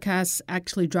this podcast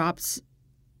actually drops,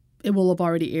 it will have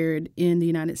already aired in the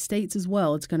United States as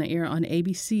well. It's going to air on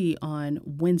ABC on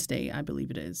Wednesday, I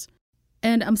believe it is.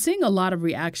 And I'm seeing a lot of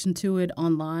reaction to it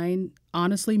online.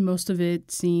 Honestly, most of it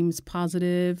seems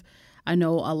positive. I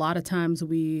know a lot of times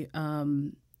we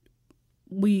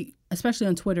especially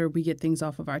on Twitter, we get things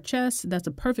off of our chest. That's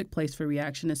a perfect place for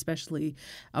reaction, especially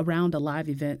around a live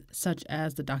event such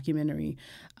as the documentary.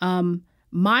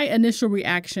 My initial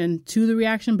reaction to the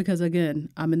reaction, because again,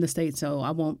 I'm in the States, so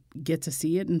I won't get to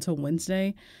see it until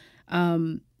Wednesday.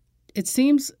 It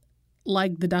seems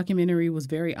like the documentary was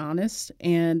very honest,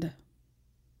 and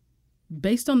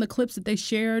based on the clips that they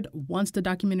shared once the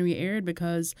documentary aired,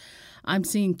 because I'm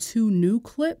seeing 2 new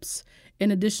clips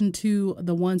in addition to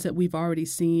the ones that we've already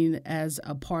seen as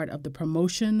a part of the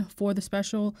promotion for the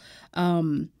special.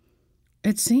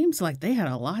 It seems like they had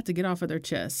a lot to get off of their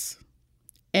chests.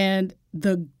 And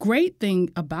the great thing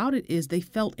about it is they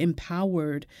felt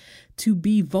empowered to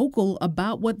be vocal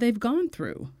about what they've gone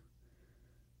through.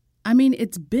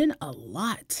 It's been a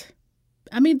lot.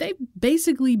 They've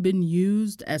basically been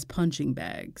used as punching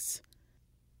bags.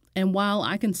 And while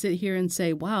I can sit here and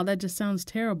say, wow, that just sounds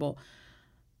terrible,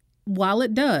 while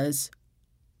it does,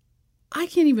 I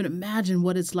can't even imagine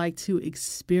what it's like to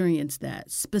experience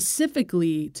that,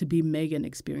 specifically to be Meghan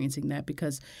experiencing that,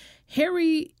 because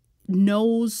Harry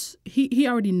knows, he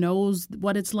already knows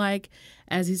what it's like.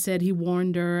 As he said, he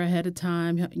warned her ahead of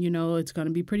time, it's going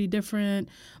to be pretty different.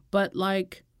 But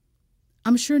like,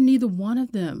 I'm sure neither one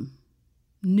of them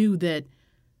knew that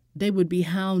they would be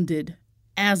hounded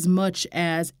as much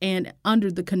as and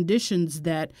under the conditions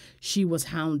that she was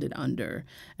hounded under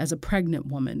as a pregnant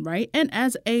woman, right? And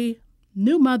as a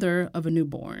new mother of a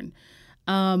newborn.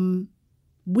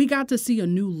 We got to see a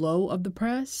new low of the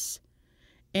press.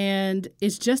 And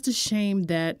it's just a shame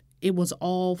that it was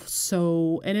all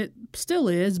so, and it still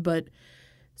is, but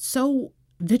so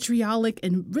vitriolic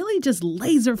and really just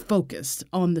laser focused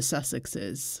on the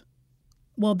Sussexes.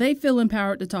 Well, they feel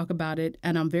empowered to talk about it,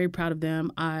 and I'm very proud of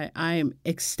them. I am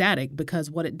ecstatic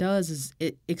because what it does is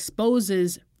it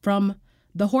exposes from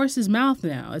the horse's mouth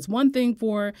now. It's one thing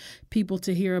for people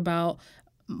to hear about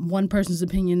one person's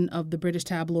opinion of the British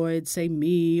tabloids, say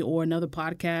me or another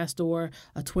podcast or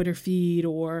a Twitter feed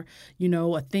or,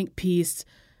 a think piece.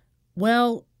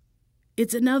 Well,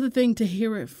 it's another thing to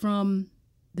hear it from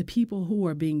the people who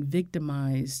are being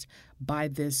victimized by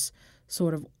this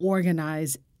sort of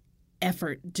organized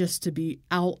effort just to be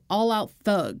all out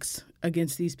thugs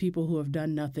against these people who have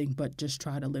done nothing but just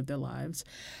try to live their lives.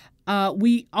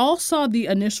 We all saw the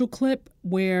initial clip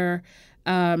where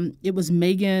it was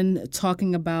Meghan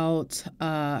talking about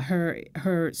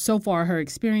her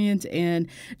experience, and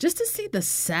just to see the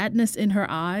sadness in her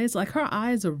eyes. Like, her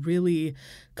eyes are really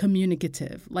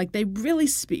communicative. Like, they really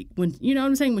speak when, you know what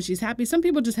I'm saying, when she's happy. Some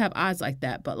people just have eyes like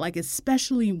that, but like,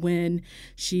 especially when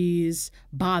she's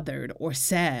bothered or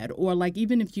sad, or like,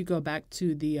 even if you go back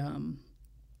to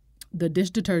the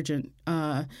dish detergent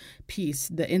piece,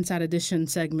 the Inside Edition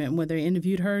segment where they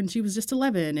interviewed her and she was just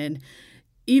 11. And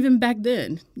even back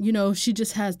then, she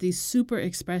just has these super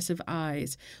expressive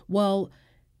eyes. Well,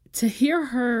 to hear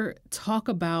her talk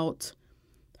about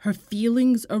her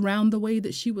feelings around the way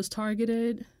that she was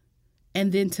targeted,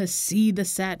 and then to see the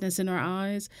sadness in her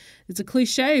eyes, it's a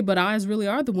cliche, but eyes really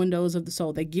are the windows of the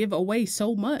soul. They give away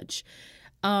so much.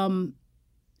 And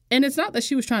it's not that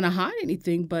she was trying to hide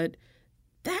anything, but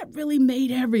that really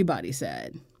made everybody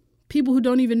sad. People who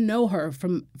don't even know her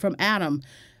from Adam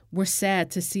were sad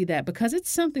to see that, because it's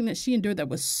something that she endured that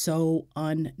was so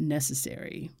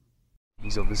unnecessary.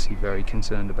 He's obviously very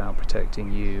concerned about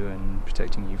protecting you and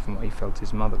protecting you from what he felt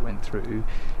his mother went through.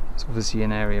 It's obviously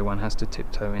an area one has to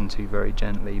tiptoe into very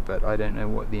gently, but I don't know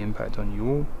what the impact on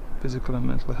your physical and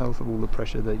mental health of all the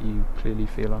pressure that you clearly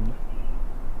feel under.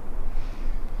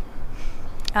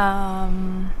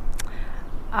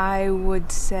 I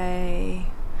would say,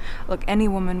 look, any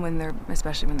woman,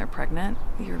 especially when they're pregnant,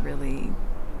 you're really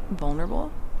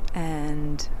vulnerable,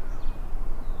 and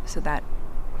so that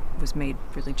was made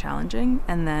really challenging.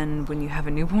 And then when you have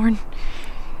a newborn,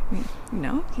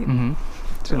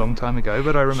 it's a long time ago,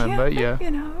 but I remember. Yeah.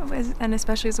 And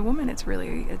especially as a woman, it's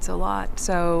a lot.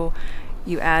 So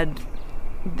you add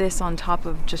this on top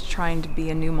of just trying to be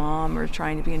a new mom or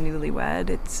trying to be a newlywed.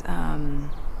 It's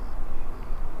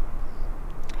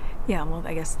well,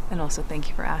 I guess, and also thank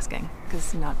you for asking,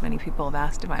 because not many people have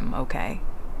asked if I'm okay.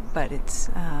 But it's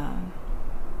a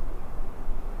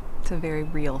very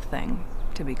real thing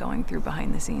to be going through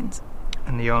behind the scenes.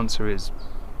 And the answer is,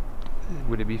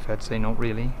 would it be fair to say not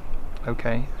really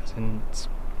okay? As in, it's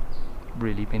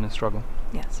really been a struggle.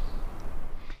 Yes.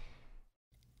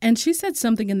 And she said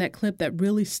something in that clip that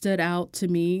really stood out to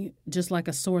me, just like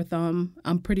a sore thumb.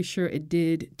 I'm pretty sure it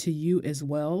did to you as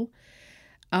well.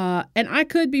 And I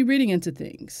could be reading into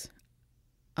things.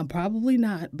 I'm probably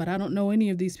not, but I don't know any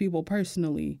of these people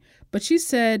personally. But she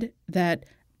said that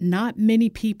not many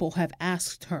people have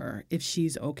asked her if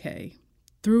she's okay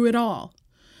through it all,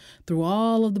 through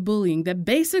all of the bullying that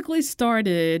basically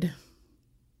started,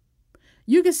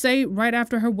 you could say, right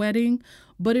after her wedding,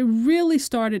 but it really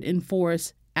started in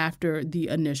force after the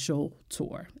initial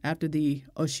tour, after the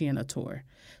Oceania tour.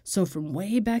 So from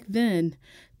way back then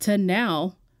to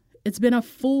now, it's been a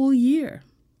full year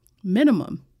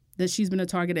minimum that she's been a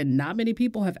target, and not many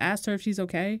people have asked her if she's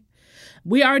okay.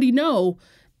 We already know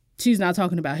she's not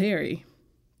talking about Harry.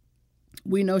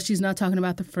 We know she's not talking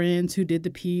about the friends who did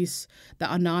the piece,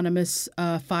 the anonymous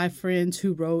 5 friends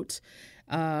who wrote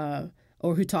or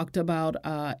who talked about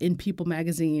in People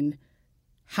magazine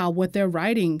how what they're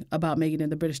writing about Meghan in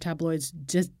the British tabloids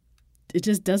just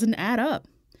doesn't add up.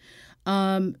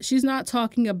 She's not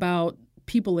talking about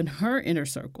people in her inner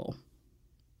circle.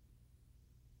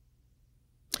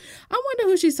 I wonder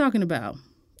who she's talking about.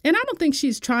 And I don't think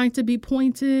she's trying to be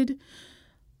pointed.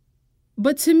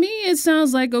 But to me, it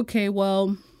sounds like, okay,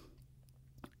 well,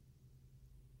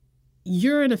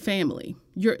 you're in a family.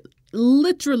 You're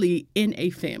literally in a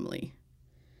family.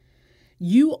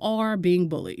 You are being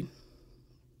bullied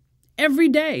every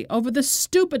day over the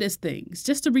stupidest things.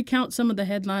 Just to recount some of the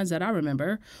headlines that I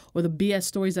remember, or the BS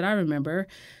stories that I remember,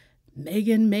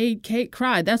 Meghan made Kate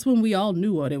cry. That's when we all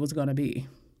knew what it was going to be.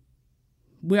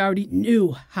 We already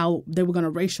knew how they were going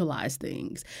to racialize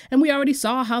things. And we already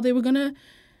saw how they were going to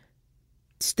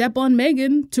step on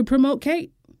Meghan to promote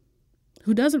Kate,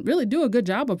 who doesn't really do a good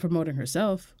job of promoting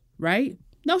herself, right?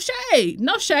 No shade,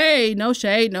 no shade, no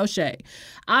shade, no shade.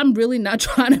 I'm really not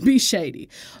trying to be shady.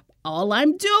 All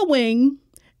I'm doing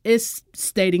is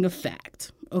stating a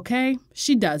fact, okay?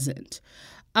 She doesn't.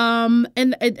 And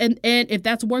if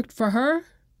that's worked for her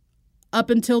up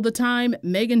until the time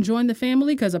Meghan joined the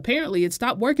family, because apparently it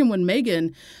stopped working when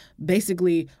Meghan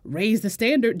basically raised the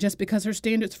standard just because her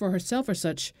standards for herself are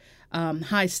such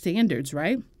high standards,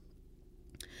 right?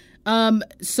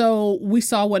 So we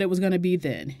saw what it was going to be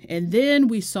then. And then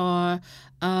we saw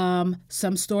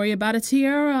some story about a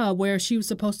tiara where she was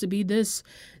supposed to be this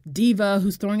diva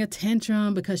who's throwing a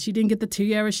tantrum because she didn't get the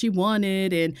tiara she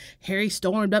wanted. And Harry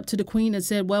stormed up to the queen and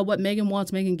said, well, what Meghan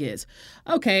wants, Meghan gets.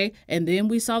 Okay. And then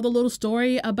we saw the little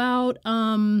story about,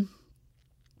 after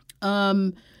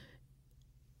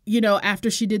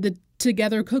she did the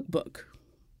Together cookbook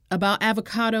about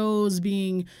avocados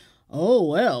being, oh,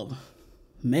 well,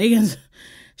 Meghan,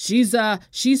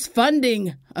 she's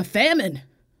funding a famine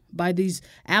by these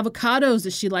avocados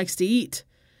that she likes to eat.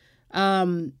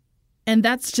 And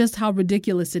that's just how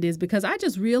ridiculous it is, because I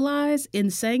just realized in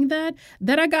saying that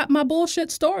I got my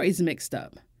bullshit stories mixed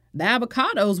up. The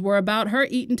avocados were about her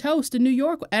eating toast in New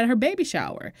York at her baby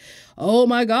shower. Oh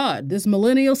my God, this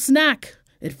millennial snack,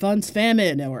 it funds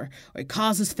famine or it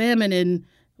causes famine in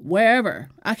wherever.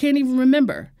 I can't even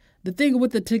remember. The thing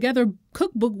with the Together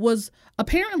cookbook was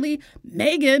apparently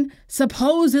Meghan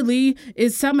supposedly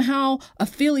is somehow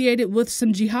affiliated with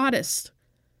some jihadists,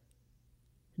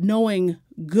 knowing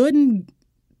good and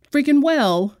freaking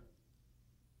well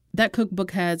that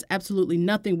cookbook has absolutely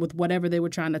nothing with whatever they were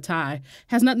trying to tie,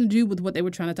 has nothing to do with what they were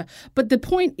trying to tie. But the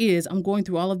point is, I'm going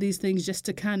through all of these things just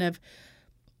to kind of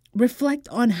reflect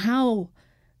on how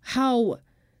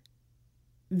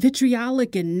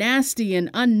vitriolic and nasty and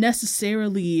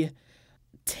unnecessarily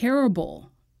terrible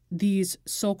these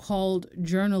so-called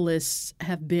journalists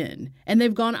have been. And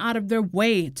they've gone out of their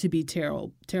way to be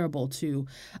terrible to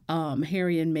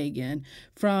Harry and Meghan,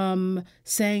 from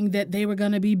saying that they were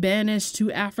going to be banished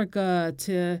to Africa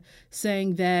to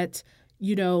saying that,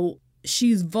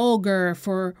 she's vulgar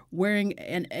for wearing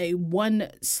a one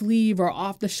sleeve or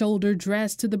off the shoulder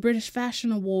dress to the British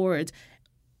Fashion Awards,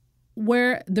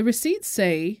 where the receipts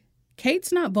say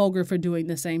Kate's not vulgar for doing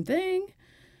the same thing.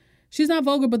 She's not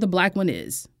vulgar, but the black one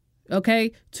is.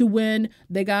 Okay, to when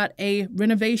they got a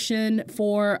renovation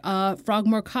for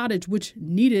Frogmore Cottage, which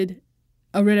needed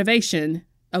a renovation.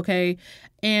 Okay,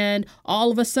 and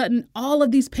all of a sudden, all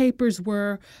of these papers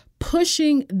were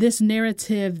pushing this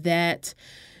narrative that,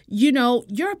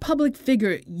 you're a public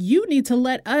figure. You need to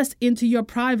let us into your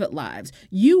private lives.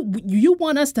 You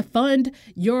want us to fund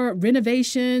your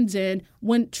renovations, and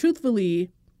when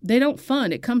truthfully they don't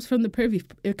fund. It comes from the privy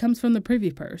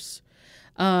purse.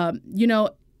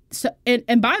 So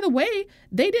and by the way,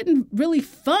 they didn't really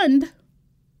fund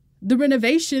the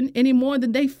renovation any more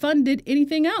than they funded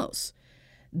anything else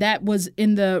that was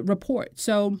in the report.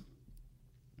 So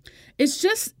it's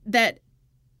just that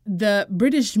the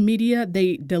British media,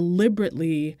 they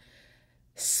deliberately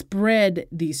spread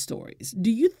these stories.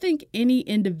 Do you think any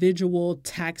individual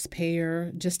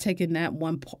taxpayer, just taking that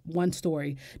one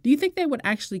story, do you think they would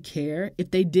actually care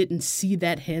if they didn't see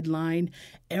that headline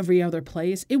every other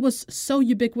place? It was so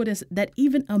ubiquitous that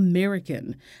even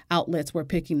American outlets were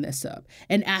picking this up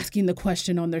and asking the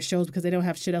question on their shows because they don't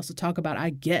have shit else to talk about, I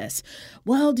guess.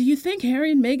 Well, do you think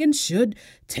Harry and Meghan should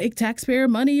take taxpayer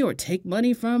money or take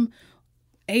money from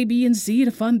A, B, and C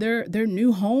to fund their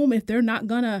new home if they're not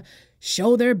gonna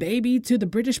show their baby to the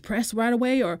British press right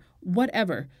away or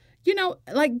whatever?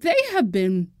 They have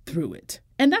been through it.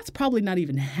 And that's probably not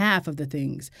even half of the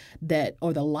things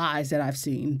or the lies that I've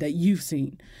seen, that you've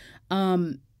seen.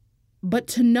 But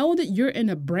to know that you're in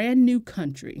a brand new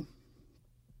country,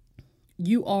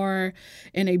 you are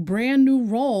in a brand new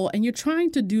role, and you're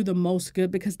trying to do the most good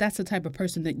because that's the type of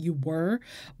person that you were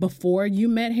before you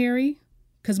met Harry.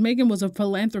 Because Meghan was a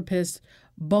philanthropist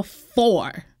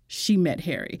before she met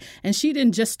Harry. And she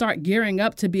didn't just start gearing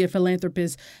up to be a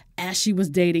philanthropist as she was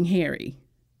dating Harry.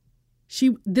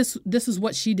 This is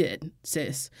what she did,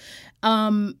 sis.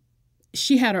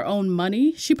 She had her own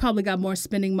money. She probably got more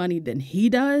spending money than he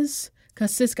does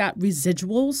because sis got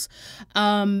residuals.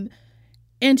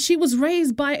 And she was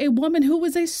raised by a woman who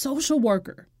was a social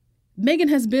worker. Meghan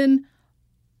has been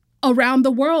around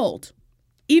the world,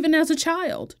 even as a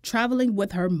child, traveling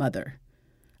with her mother.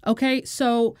 Okay,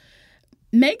 so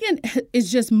Meghan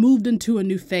is just moved into a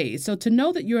new phase. So to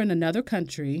know that you're in another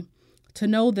country, to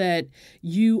know that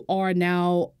you are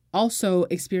now also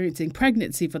experiencing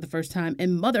pregnancy for the first time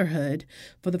and motherhood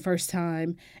for the first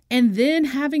time, and then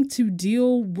having to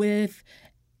deal with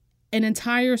an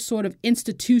entire sort of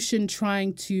institution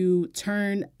trying to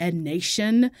turn a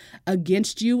nation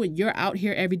against you, and you're out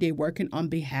here every day working on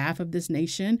behalf of this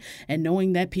nation, and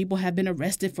knowing that people have been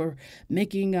arrested for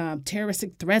making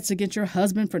terroristic threats against your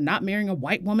husband for not marrying a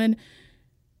white woman.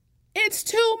 It's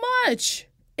too much.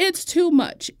 It's too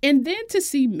much. And then to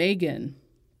see Meghan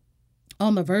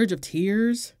on the verge of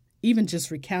tears, even just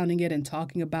recounting it and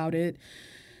talking about it.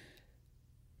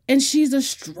 And she's a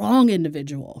strong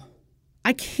individual.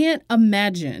 I can't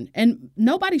imagine, and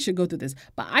nobody should go through this,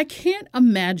 but I can't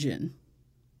imagine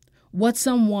what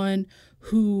someone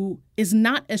who is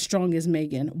not as strong as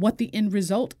Meghan, what the end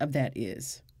result of that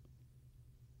is.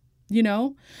 You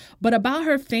know? But about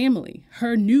her family,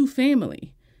 her new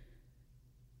family,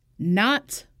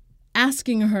 not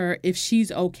asking her if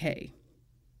she's okay.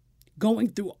 Going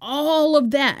through all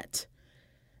of that.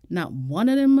 Not one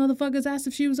of them motherfuckers asked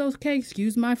if she was okay.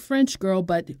 Excuse my French, girl,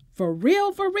 but for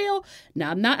real, for real.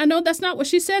 Now, I know that's not what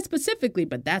she said specifically,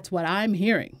 but that's what I'm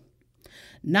hearing.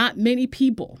 Not many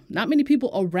people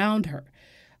around her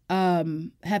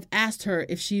have asked her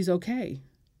if she's okay.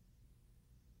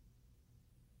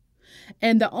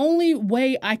 And the only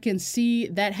way I can see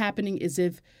that happening is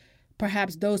if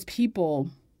perhaps those people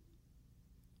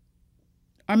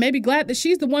are maybe glad that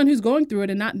she's the one who's going through it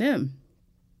and not them.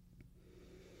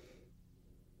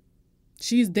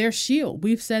 She's their shield.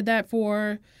 We've said that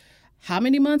for how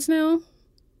many months now?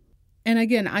 And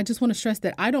again, I just want to stress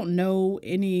that I don't know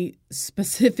any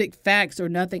specific facts or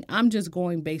nothing. I'm just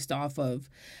going based off of,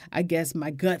 I guess, my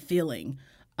gut feeling.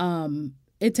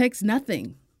 It takes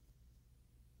nothing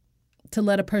to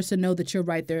let a person know that you're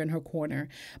right there in her corner.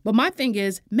 But my thing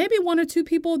is, maybe one or two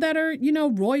people that are,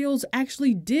 royals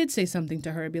actually did say something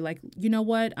to her and be like, you know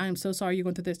what? I'm so sorry you're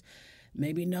going through this.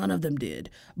 Maybe none of them did.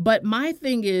 But my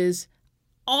thing is,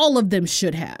 all of them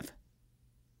should have.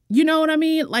 You know what I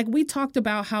mean? Like we talked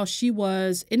about how she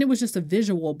was, and it was just a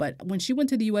visual, but when she went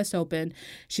to the US Open,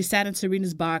 she sat in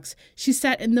Serena's box. She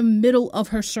sat in the middle of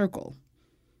her circle.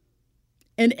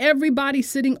 And everybody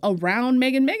sitting around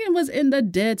Meghan was in the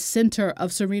dead center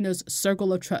of Serena's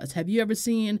circle of trust. Have you ever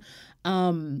seen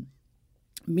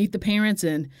Meet the Parents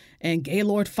and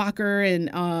Gaylord Fokker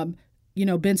and,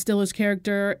 Ben Stiller's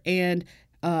character and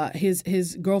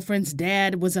his girlfriend's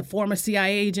dad was a former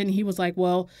CIA agent. He was like,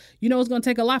 well, it's going to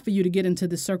take a lot for you to get into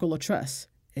the circle of trust.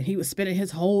 And he was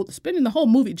spending the whole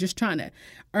movie just trying to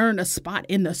earn a spot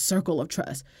in the circle of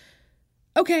trust.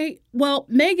 Okay, well,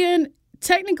 Meghan,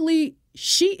 technically,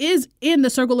 she is in the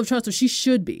circle of trust, or she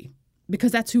should be,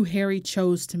 because that's who Harry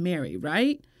chose to marry,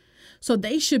 right? So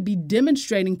they should be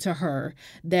demonstrating to her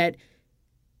that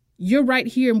you're right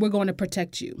here and we're going to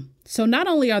protect you. So not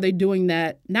only are they doing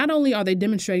that, not only are they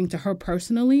demonstrating to her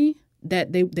personally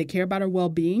that they care about her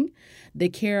well-being, they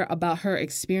care about her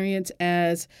experience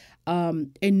as a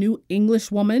new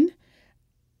English woman.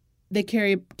 They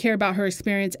care about her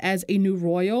experience as a new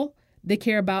royal. They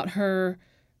care about her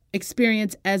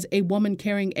experience as a woman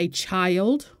carrying a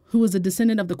child who is a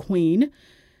descendant of the Queen.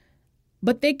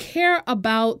 But they care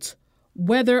about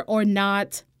whether or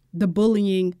not the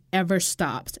bullying ever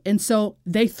stops. And so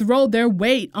they throw their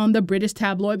weight on the British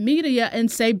tabloid media and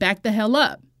say, back the hell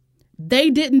up. They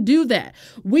didn't do that.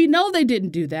 We know they didn't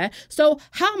do that. So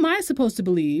how am I supposed to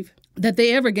believe that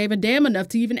they ever gave a damn enough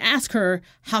to even ask her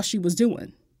how she was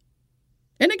doing?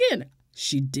 And again,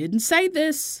 she didn't say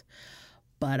this,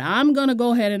 but I'm going to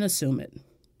go ahead and assume it.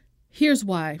 Here's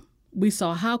why. We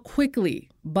saw how quickly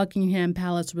Buckingham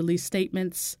Palace released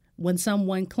statements when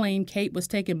someone claimed Kate was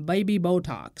taking baby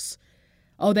Botox.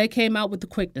 Oh, they came out with the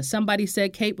quickness. Somebody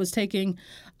said Kate was taking,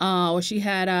 or she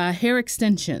had hair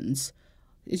extensions.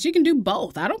 She can do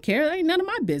both. I don't care. That ain't none of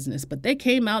my business. But they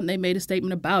came out and they made a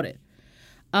statement about it.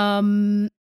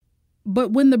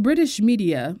 But when the British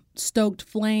media stoked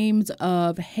flames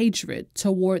of hatred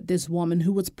toward this woman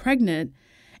who was pregnant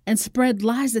and spread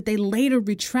lies that they later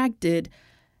retracted,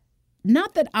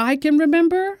 not that I can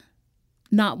remember,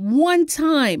 not one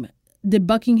time did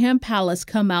Buckingham Palace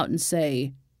come out and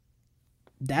say,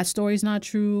 that story's not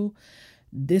true.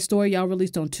 This story y'all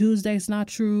released on Tuesday is not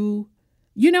true.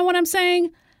 You know what I'm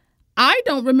saying? I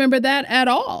don't remember that at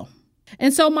all.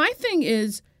 And so my thing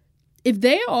is, if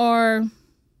they are,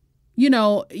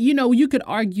 you could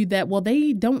argue that, well,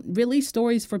 they don't release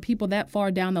stories for people that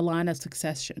far down the line of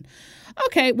succession.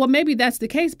 Okay, well, maybe that's the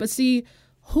case. But see,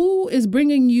 who is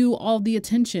bringing you all the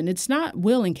attention? It's not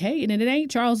Will and Kate, and it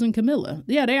ain't Charles and Camilla.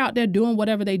 Yeah, they're out there doing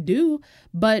whatever they do,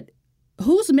 but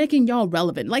who's making y'all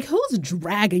relevant? Like, who's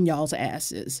dragging y'all's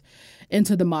asses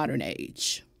into the modern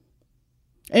age?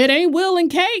 It ain't Will and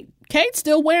Kate. Kate's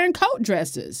still wearing coat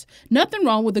dresses. Nothing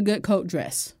wrong with a good coat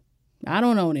dress. I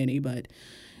don't own any, but,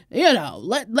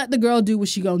 let the girl do what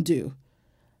she gonna do.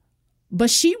 But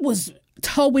she was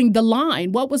towing the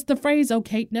line. What was the phrase? Oh,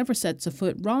 Kate never sets a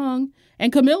foot wrong.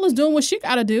 And Camilla's doing what she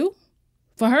gotta do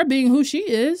for her being who she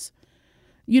is,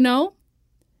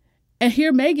 And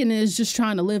here Megan is just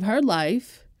trying to live her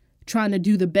life, trying to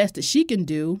do the best that she can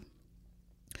do,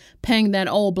 paying that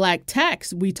old black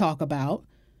tax we talk about.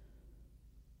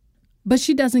 But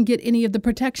she doesn't get any of the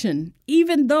protection,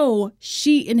 even though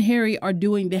she and Harry are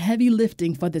doing the heavy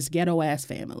lifting for this ghetto-ass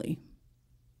family.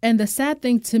 And the sad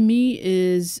thing to me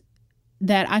is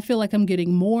that I feel like I'm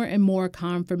getting more and more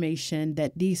confirmation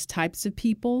that these types of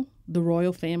people, the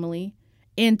royal family,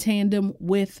 in tandem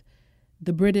with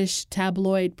the British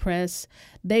tabloid press,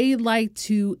 they like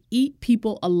to eat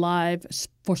people alive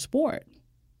for sport,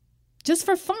 just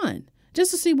for fun,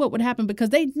 just to see what would happen because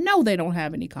they know they don't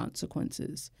have any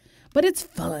consequences. But it's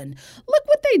fun. Look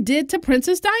what they did to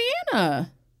Princess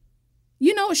Diana.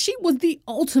 She was the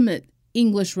ultimate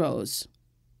English rose.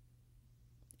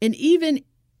 And even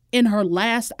in her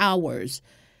last hours,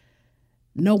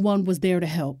 no one was there to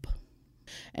help.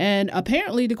 And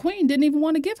apparently the Queen didn't even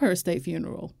want to give her a state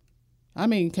funeral. I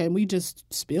mean, can we just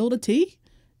spill the tea?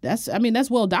 That's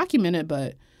well documented,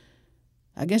 but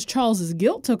I guess Charles's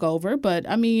guilt took over. But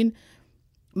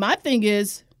my thing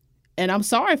is, and I'm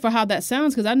sorry for how that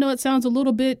sounds, because I know it sounds a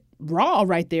little bit raw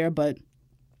right there, but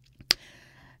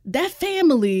that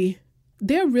family,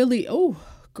 they're really,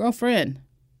 girlfriend,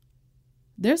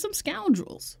 they're some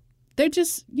scoundrels. They're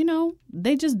just,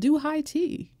 they just do high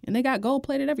tea and they got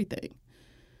gold-plated everything.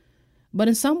 But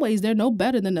in some ways, they're no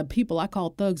better than the people I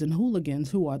call thugs and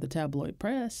hooligans who are the tabloid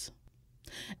press.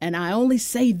 And I only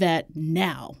say that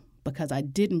now because I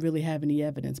didn't really have any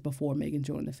evidence before Meghan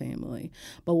joined the family.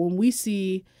 But when we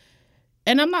see,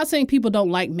 and I'm not saying people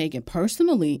don't like Meghan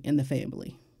personally in the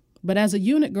family, but as a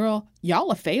unit, girl,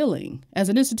 y'all are failing. As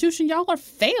an institution, y'all are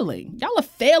failing. Y'all are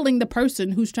failing the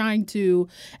person who's trying to,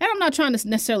 and I'm not trying to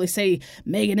necessarily say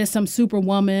Meghan is some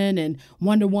superwoman and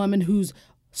Wonder Woman whose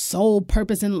sole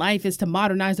purpose in life is to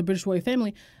modernize the British royal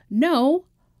family. No,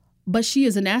 but she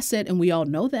is an asset, and we all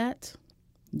know that.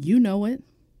 You know it.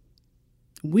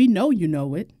 We know you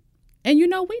know it. And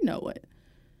we know it.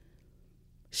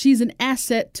 She's an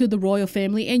asset to the royal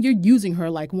family, and you're using her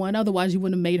like one. Otherwise, you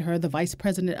wouldn't have made her the vice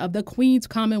president of the Queen's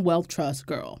Commonwealth Trust,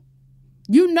 girl.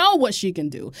 You know what she can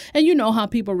do, and you know how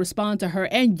people respond to her,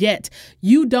 and yet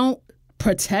you don't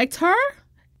protect her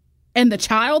and the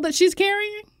child that she's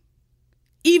carrying,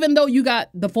 even though you got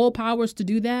the full powers to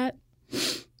do that.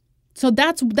 So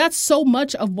that's so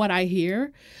much of what I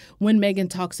hear when Meghan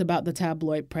talks about the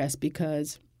tabloid press,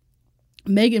 because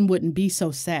Meghan wouldn't be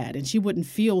so sad and she wouldn't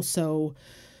feel so,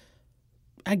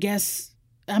 I guess,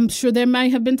 I'm sure there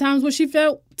might have been times where she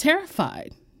felt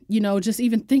terrified, just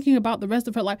even thinking about the rest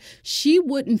of her life. She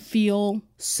wouldn't feel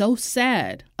so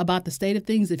sad about the state of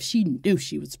things if she knew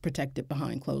she was protected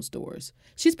behind closed doors.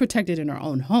 She's protected in her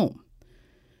own home.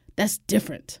 That's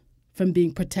different from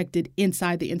being protected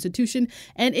inside the institution.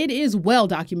 And it is well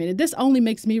documented. This only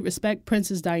makes me respect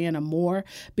Princess Diana more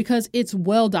because it's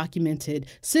well documented.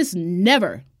 Sis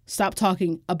never stopped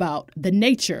talking about the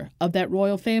nature of that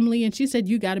royal family. And she said,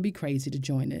 you got to be crazy to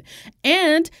join it.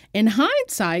 And in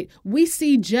hindsight, we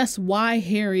see just why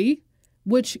Harry,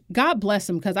 which God bless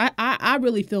him, because I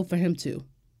really feel for him too,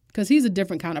 because he's a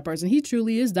different kind of person. He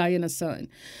truly is Diana's son.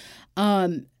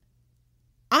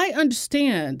 I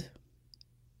understand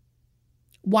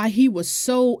why he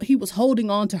was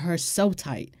holding on to her so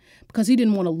tight, because he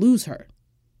didn't want to lose her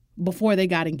before they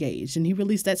got engaged. And he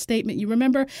released that statement, you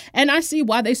remember? And I see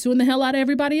why they suing the hell out of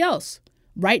everybody else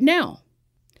right now,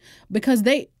 because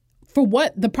for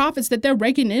what the profits that they're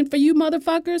raking in for you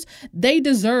motherfuckers, they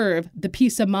deserve the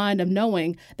peace of mind of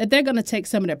knowing that they're going to take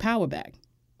some of their power back.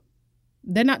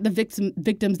 They're not the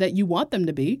victims that you want them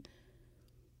to be.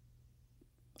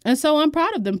 And so I'm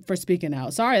proud of them for speaking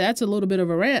out. Sorry, that's a little bit of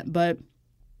a rant, but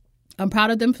I'm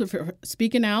proud of them for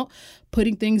speaking out,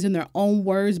 putting things in their own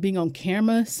words, being on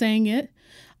camera, saying it.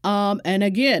 And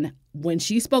again, when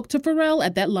she spoke to Pharrell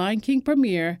at that Lion King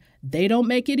premiere, they don't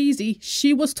make it easy.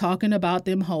 She was talking about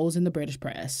them hoes in the British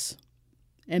press.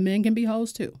 And men can be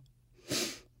hoes too.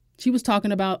 She was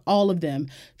talking about all of them,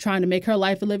 trying to make her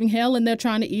life a living hell, and they're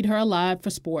trying to eat her alive for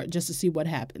sport just to see what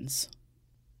happens.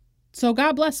 So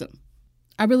God bless them.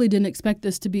 I really didn't expect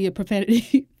this to be a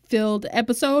profanity-filled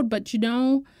episode, but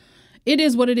it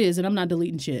is what it is, and I'm not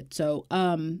deleting shit. So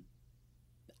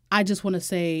I just want to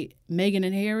say, Meghan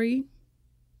and Harry,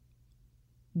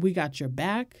 we got your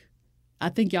back. I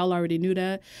think y'all already knew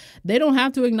that. They don't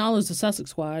have to acknowledge the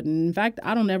Sussex Squad. And in fact,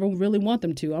 I don't ever really want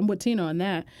them to. I'm with Tina on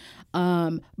that.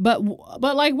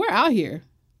 But like, we're out here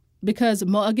because,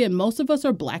 again, most of us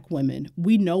are Black women.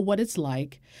 We know what it's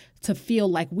like to feel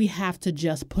like we have to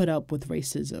just put up with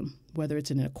racism, whether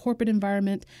it's in a corporate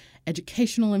environment,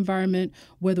 educational environment,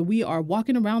 whether we are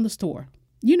walking around the store.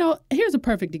 Here's a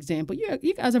perfect example.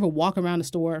 You guys ever walk around the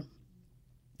store?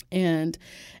 And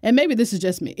maybe this is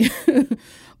just me,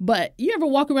 but you ever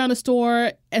walk around a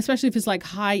store, especially if it's like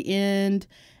high end,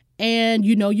 and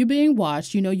you're being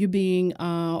watched, you're being,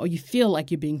 or you feel like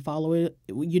you're being followed,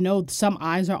 some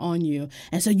eyes are on you.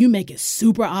 And so you make it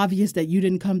super obvious that you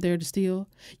didn't come there to steal.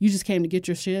 You just came to get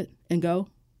your shit and go,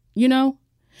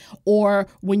 or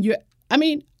when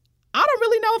I don't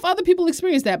really know if other people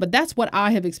experience that, but that's what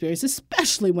I have experienced,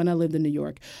 especially when I lived in New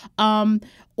York.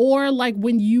 Or like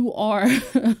when you are,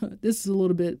 this is a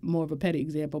little bit more of a petty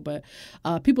example, but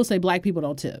people say Black people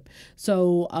don't tip.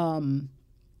 So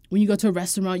when you go to a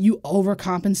restaurant, you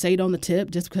overcompensate on the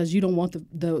tip just because you don't want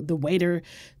the waiter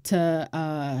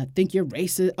to think you're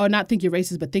racist, or not think you're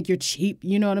racist, but think you're cheap.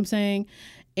 You know what I'm saying?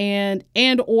 And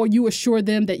or you assure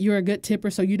them that you're a good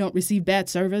tipper so you don't receive bad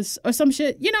service or some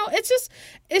shit.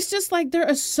 It's just like there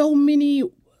are so many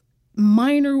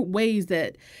minor ways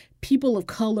that people of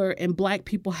color and Black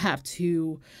people have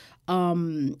to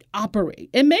operate.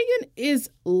 And Meghan is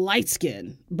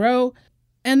light-skinned, bro.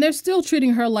 And they're still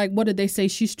treating her like, what did they say?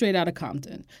 She's straight out of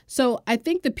Compton. So I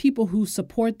think the people who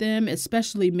support them,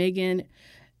 especially Meghan,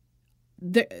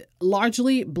 they're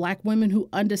largely Black women who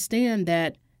understand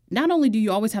that not only do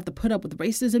you always have to put up with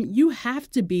racism, you have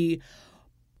to be,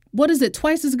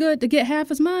 twice as good to get half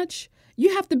as much?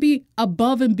 You have to be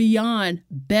above and beyond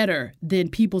better than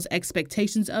people's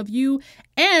expectations of you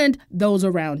and those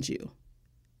around you,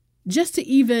 just to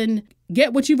even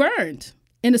get what you've earned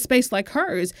in a space like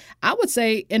hers. I would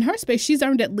say in her space, she's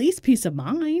earned at least peace of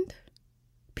mind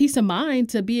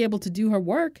to be able to do her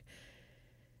work.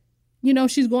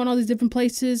 She's going all these different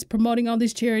places, promoting all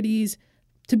these charities,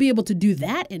 to be able to do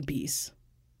that in peace,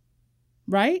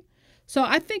 right? So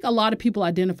I think a lot of people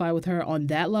identify with her on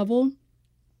that level.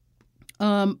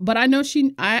 But I know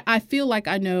I feel like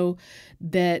I know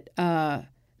that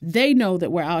they know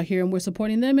that we're out here and we're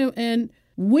supporting them. And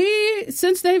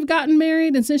since they've gotten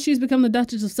married and since she's become the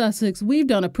Duchess of Sussex, we've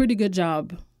done a pretty good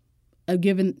job of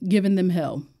giving them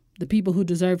hell. The people who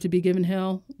deserve to be given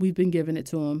hell, we've been giving it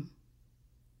to them.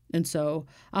 And so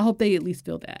I hope they at least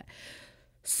feel that.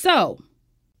 So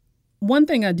one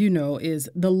thing I do know is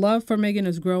the love for Meghan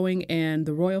is growing, and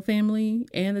the royal family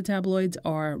and the tabloids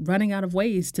are running out of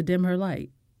ways to dim her light.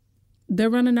 They're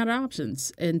running out of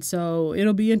options. And so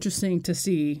it'll be interesting to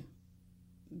see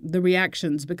the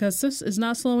reactions because this is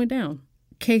not slowing down.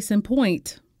 Case in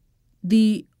point,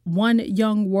 the One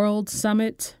Young World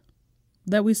Summit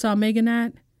that we saw Meghan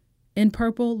at in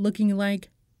purple, looking like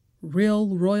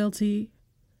real royalty,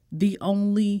 the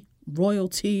only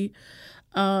royalty.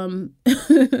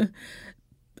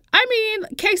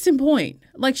 Case in point,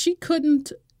 like she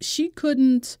couldn't,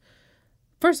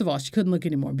 first of all, she couldn't look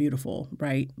any more beautiful,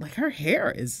 right? Like her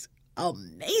hair is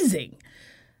amazing.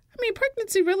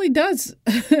 Pregnancy really does.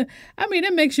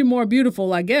 It makes you more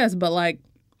beautiful, I guess, but like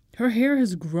her hair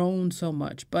has grown so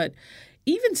much, but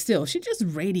even still, she just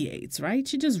radiates, right?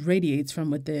 She just radiates from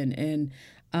within. And,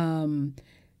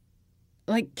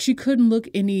 she couldn't look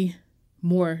any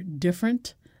more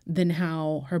different than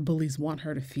how her bullies want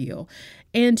her to feel.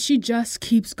 And she just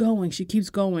keeps going. She keeps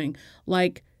going.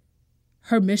 Like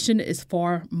her mission is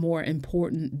far more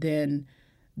important than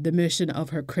the mission of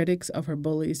her critics, of her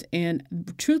bullies. And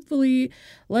truthfully,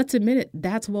 let's admit it,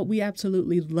 that's what we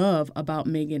absolutely love about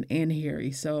Meghan and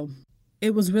Harry. So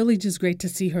it was really just great to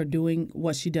see her doing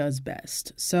what she does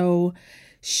best. So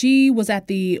she was at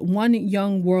the One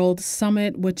Young World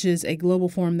Summit, which is a global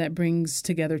forum that brings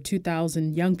together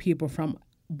 2,000 young people from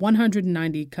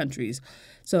 190 countries.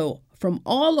 So from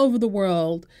all over the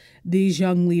world, these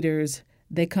young leaders,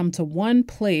 they come to one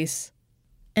place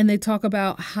And they talk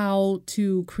about how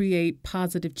to create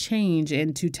positive change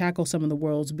and to tackle some of the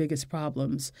world's biggest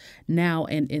problems now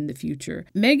and in the future.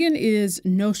 Meghan is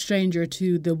no stranger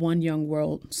to the One Young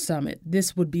World Summit.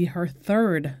 This would be her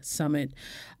third summit.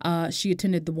 She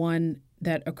attended the one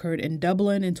that occurred in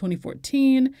Dublin in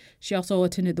 2014. She also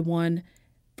attended the one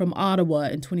from Ottawa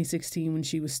in 2016 when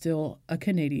she was still a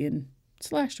Canadian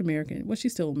 / American. Well,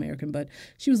 she's still American, but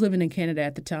she was living in Canada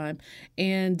at the time.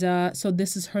 And so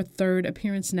this is her third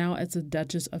appearance now as the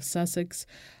Duchess of Sussex.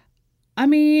 I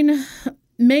mean,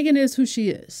 Meghan is who she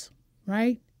is,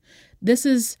 right? This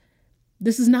is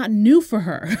not new for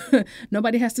her.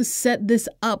 Nobody has to set this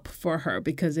up for her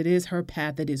because it is her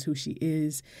path. It is who she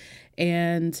is.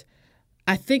 And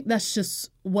I think that's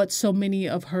just what so many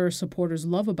of her supporters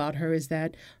love about her, is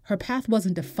that her path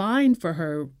wasn't defined for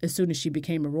her as soon as she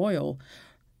became a royal.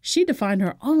 She defined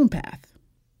her own path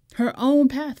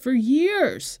for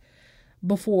years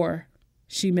before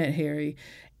she met Harry.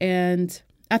 And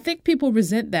I think people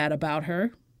resent that about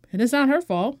her. And it's not her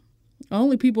fault.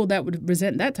 Only people that would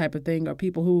resent that type of thing are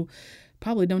people who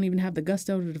probably don't even have the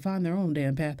gusto to define their own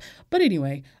damn path. But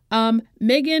anyway,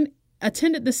 Meghan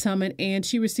attended the summit, and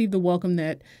she received the welcome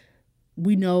that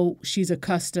we know she's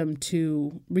accustomed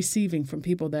to receiving from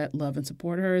people that love and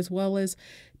support her, as well as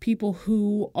people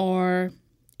who are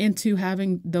into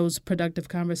having those productive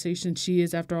conversations. She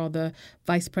is, after all, the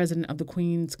vice president of the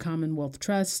Queen's Commonwealth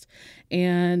Trust,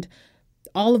 and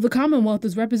all of the Commonwealth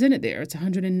is represented there. It's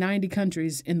 190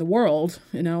 countries in the world,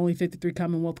 and only 53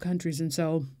 Commonwealth countries. And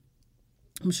so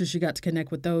I'm sure she got to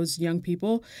connect with those young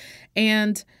people.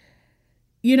 And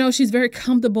you know, she's very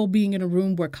comfortable being in a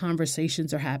room where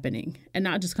conversations are happening, and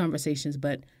not just conversations,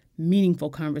 but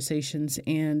meaningful conversations.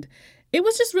 And it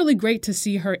was just really great to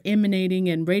see her emanating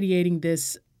and radiating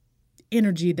this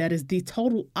energy that is the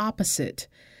total opposite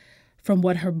from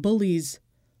what her bullies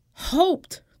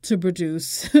hoped to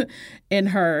produce in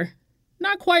her,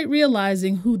 not quite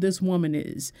realizing who this woman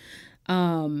is.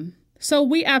 So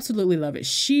we absolutely love it.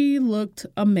 She looked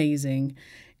amazing,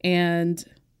 and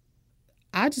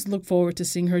I just look forward to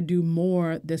seeing her do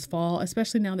more this fall,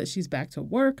 especially now that she's back to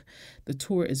work. The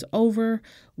tour is over.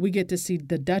 We get to see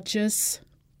the Duchess,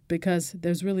 because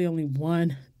there's really only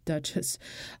one Duchess.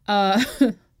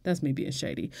 That's me being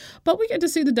shady. But we get to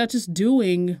see the Duchess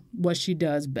doing what she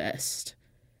does best.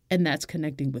 And that's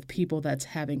connecting with people, that's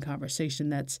having conversation,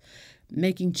 that's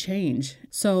making change.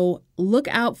 So look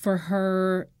out for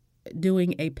her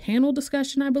doing a panel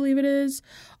discussion, I believe it is,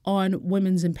 on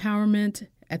women's empowerment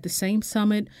at the same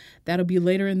summit. That'll be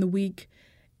later in the week.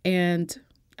 And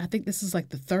I think this is like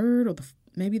the third or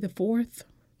maybe the fourth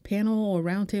panel or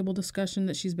roundtable discussion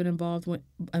that she's been involved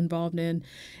in.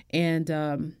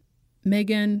 And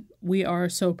Meghan, we are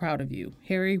so proud of you.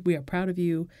 Harry, we are proud of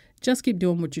you. Just keep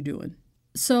doing what you're doing.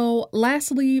 So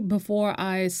lastly, before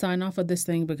I sign off of this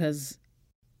thing, because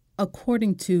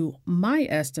according to my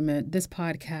estimate, this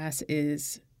podcast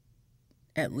is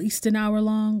at least an hour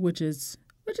long, which is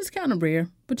kind of rare.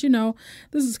 But, you know,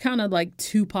 this is kind of like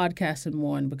two podcasts in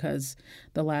one, because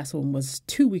the last one was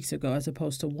 2 weeks ago as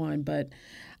opposed to one. But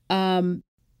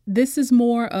this is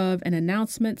more of an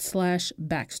announcement /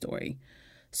 backstory.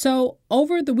 So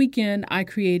over the weekend, I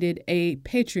created a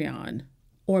Patreon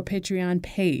or Patreon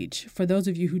page. For those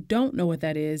of you who don't know what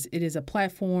that is, it is a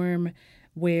platform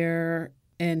where,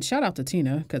 and shout out to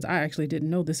Tina, because I actually didn't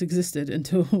know this existed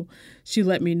until she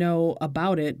let me know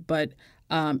about it. But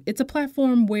it's a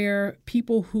platform where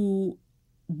people who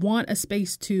want a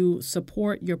space to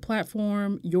support your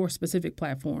platform, your specific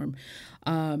platform,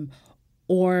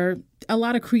 or a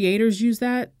lot of creators use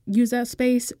that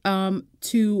space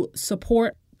to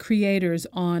support creators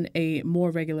on a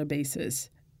more regular basis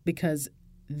because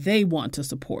they want to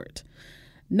support.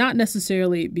 Not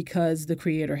necessarily because the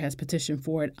creator has petitioned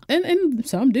for it, and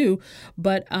some do,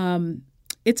 but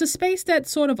it's a space that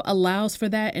sort of allows for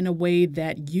that in a way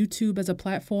that YouTube as a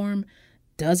platform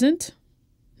doesn't.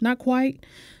 Not quite.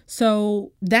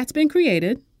 So that's been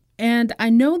created. And I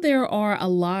know there are a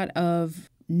lot of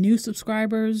new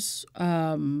subscribers,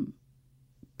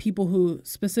 people who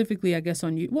specifically, I guess,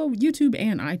 on YouTube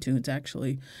and iTunes,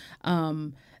 actually,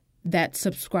 that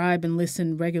subscribe and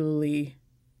listen regularly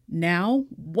now,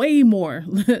 way more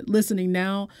listening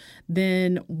now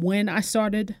than when I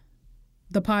started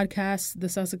the podcast, The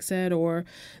Sussex Set, or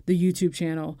the YouTube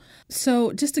channel.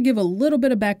 So just to give a little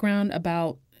bit of background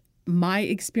about my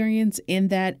experience in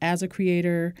that as a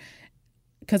creator,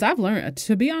 because I've learned,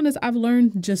 to be honest, I've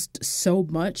learned just so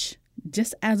much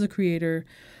just as a creator,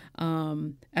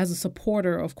 as a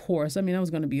supporter, of course. I mean, I was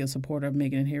going to be a supporter of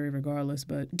Meghan and Harry regardless,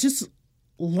 but just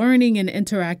learning and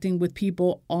interacting with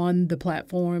people on the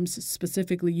platforms,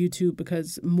 specifically YouTube,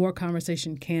 because more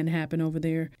conversation can happen over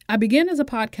there. I began as a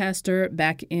podcaster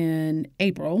back in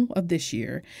April of this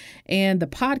year, and the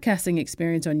podcasting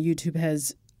experience on YouTube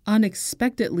has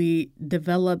unexpectedly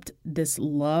developed this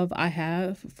love I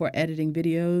have for editing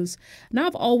videos. Now,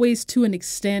 I've always, to an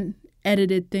extent,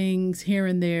 edited things here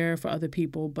and there for other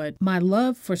people, but my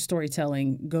love for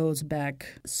storytelling goes back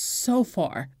so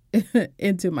far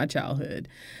into my childhood.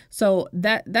 So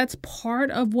that's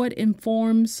part of what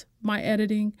informs my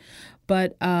editing,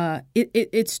 but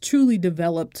it's truly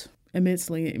developed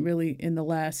immensely, really, in the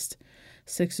last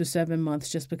 6 or 7 months,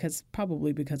 just because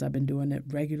I've been doing it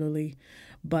regularly.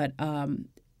 But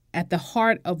at the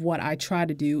heart of what I try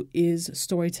to do is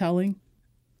storytelling.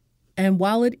 And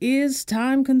while it is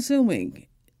time consuming,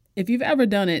 if you've ever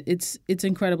done it, it's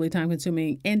incredibly time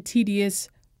consuming and tedious.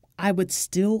 I would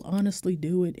still honestly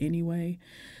do it anyway.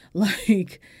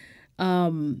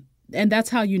 And that's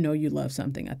how you know you love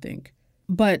something, I think.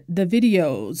 But the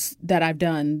videos that I've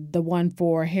done, the one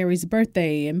for Harry's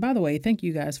birthday, and by the way, thank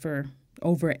you guys for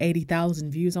over 80,000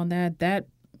 views on that. That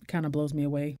kind of blows me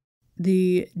away.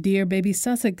 The Dear Baby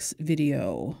Sussex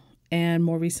video, and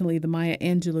more recently, the Maya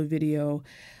Angelou video.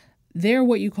 They're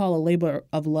what you call a labor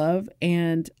of love,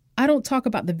 and I don't talk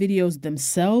about the videos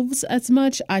themselves as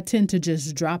much. I tend to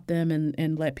just drop them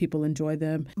and let people enjoy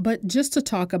them. But just to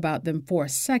talk about them for a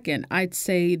second, I'd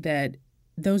say that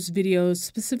those videos,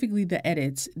 specifically the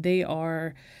edits, they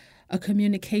are a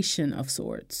communication of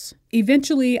sorts.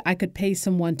 Eventually, I could pay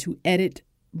someone to edit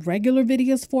regular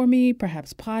videos for me,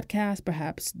 perhaps podcasts,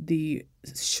 perhaps the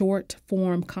short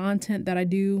form content that I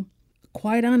do.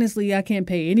 Quite honestly, I can't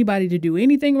pay anybody to do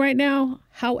anything right now.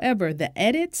 However, the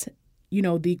edits,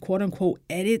 the quote unquote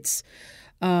edits,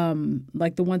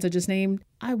 like the ones I just named,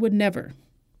 I would never.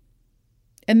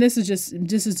 And this is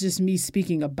just me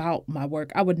speaking about my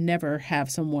work. I would never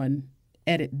have someone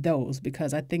edit those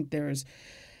because I think there's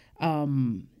a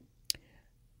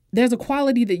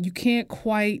quality that you can't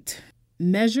quite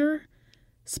measure,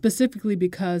 specifically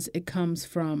because it comes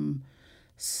from.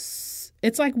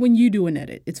 It's like when you do an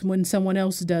edit. It's when someone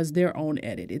else does their own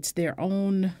edit. It's their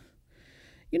own,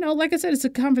 like I said, it's a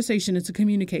conversation. It's a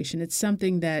communication. It's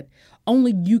something that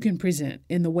only you can present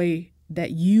in the way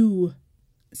that you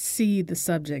see the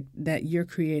subject that you're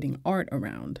creating art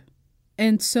around.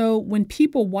 And so when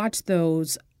people watch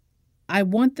those, I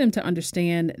want them to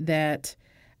understand that,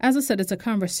 as I said, it's a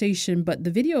conversation, but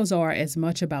the videos are as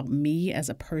much about me as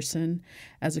a person,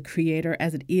 as a creator,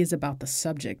 as it is about the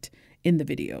subject in the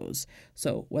videos.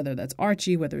 So whether that's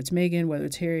Archie, whether it's Megan, whether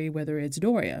it's Harry, whether it's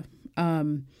Doria,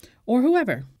 or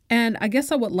whoever. And I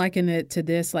guess I would liken it to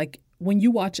this, like when you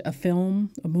watch a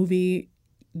film, a movie,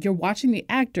 you're watching the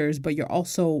actors, but you're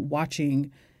also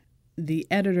watching the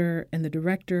editor and the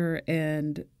director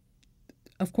and,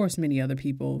 of course, many other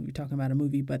people. You're talking about a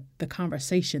movie, but the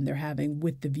conversation they're having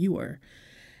with the viewer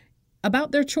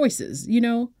about their choices,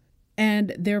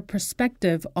 and their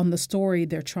perspective on the story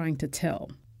they're trying to tell.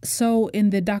 So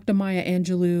in the Dr. Maya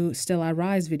Angelou Still I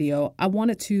Rise video, I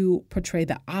wanted to portray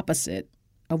the opposite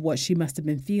of what she must have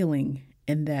been feeling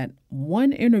in that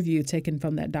one interview taken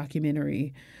from that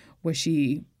documentary where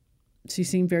she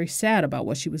seemed very sad about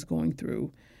what she was going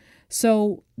through.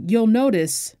 So you'll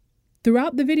notice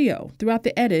throughout the video, throughout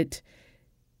the edit,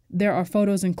 there are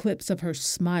photos and clips of her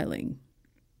smiling.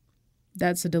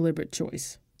 That's a deliberate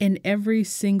choice. In every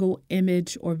single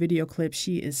image or video clip,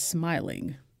 she is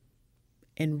smiling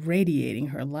and radiating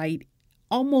her light,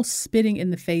 almost spitting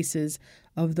in the faces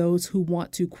of those who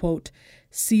want to, quote,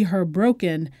 see her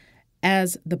broken,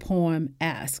 as the poem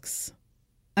asks.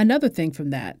 Another thing from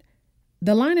that,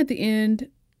 the line at the end,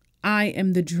 I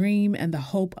am the dream and the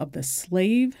hope of the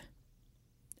slave.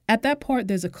 At that part,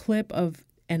 there's a clip of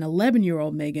an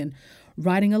 11-year-old Megan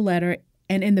writing a letter,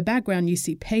 and in the background, you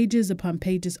see pages upon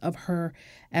pages of her,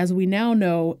 as we now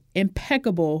know,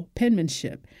 impeccable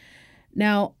penmanship.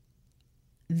 Now,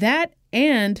 that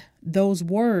and those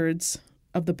words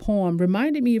of the poem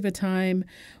reminded me of a time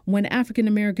when African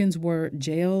Americans were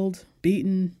jailed,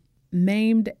 beaten,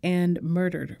 maimed, and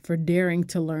murdered for daring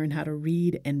to learn how to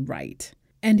read and write.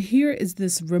 And here is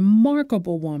this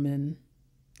remarkable woman,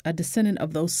 a descendant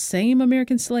of those same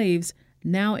American slaves,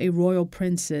 now a royal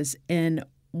princess and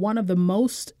one of the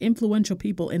most influential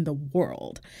people in the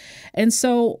world. And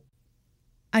so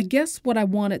I guess what I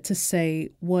wanted to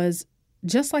say was,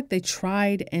 just like they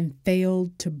tried and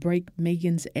failed to break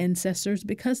Megan's ancestors,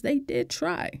 because they did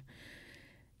try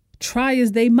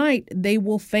as they might, they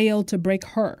will fail to break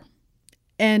her.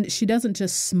 And she doesn't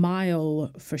just smile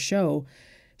for show.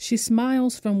 She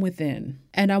smiles from within.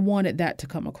 And I wanted that to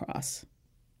come across.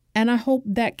 And I hope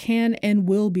that can and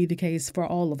will be the case for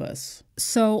all of us.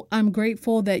 So I'm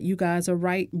grateful that you guys are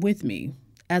right with me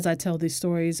as I tell these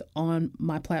stories on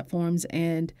my platforms.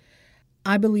 And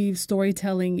I believe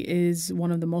storytelling is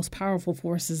one of the most powerful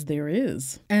forces there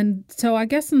is. And so I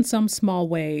guess in some small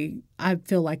way, I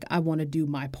feel like I want to do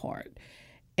my part.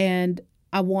 And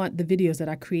I want the videos that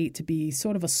I create to be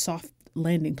sort of a soft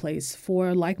landing place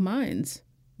for like minds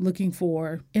looking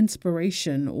for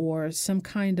inspiration or some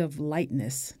kind of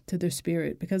lightness to their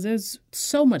spirit, because there's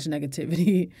so much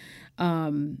negativity.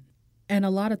 And a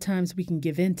lot of times we can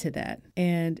give in to that.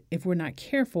 And if we're not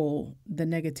careful, the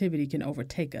negativity can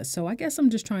overtake us. So I guess I'm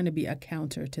just trying to be a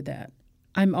counter to that.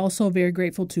 I'm also very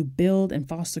grateful to build and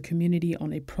foster community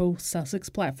on a pro-Sussex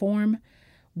platform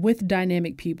with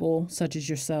dynamic people such as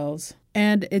yourselves.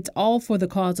 And it's all for the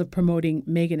cause of promoting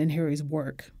Meghan and Harry's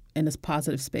work in this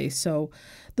positive space. So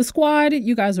the squad,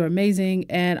 you guys are amazing,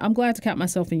 and I'm glad to count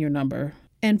myself in your number.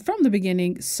 And from the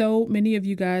beginning, so many of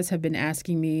you guys have been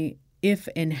asking me if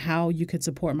and how you could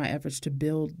support my efforts to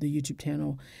build the YouTube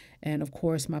channel and, of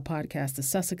course, my podcast, The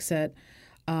Sussex Set,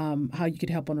 how you could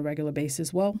help on a regular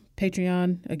basis. Well,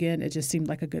 Patreon, again, it just seemed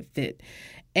like a good fit.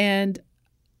 And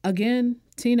again,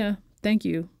 Tina, thank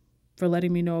you for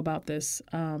letting me know about this.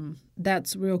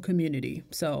 That's real community.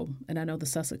 So, and I know the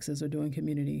Sussexes are doing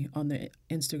community on the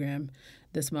Instagram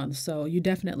this month. So you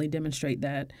definitely demonstrate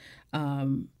that.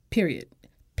 Period,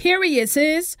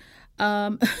 sis.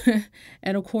 And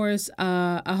of course,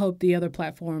 I hope the other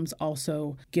platforms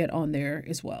also get on there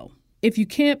as well. If you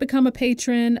can't become a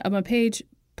patron of my page,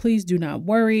 please do not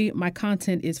worry. My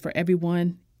content is for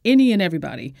everyone, any and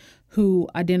everybody who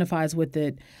identifies with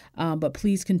it. But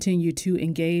please continue to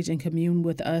engage and commune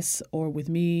with us or with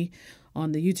me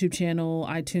on the YouTube channel,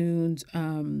 iTunes,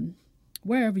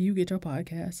 wherever you get your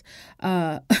podcasts,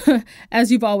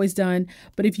 as you've always done.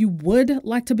 But if you would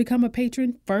like to become a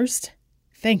patron, first,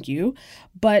 thank you.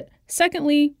 But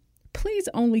secondly, please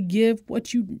only give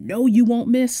what you know you won't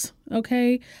miss,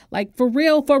 okay? Like for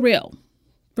real.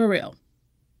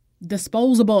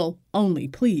 Disposable only,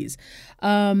 please.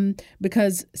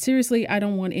 Because seriously, I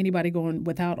don't want anybody going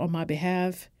without on my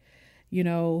behalf. You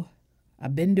know,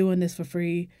 I've been doing this for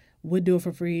free, would do it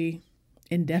for free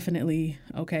indefinitely,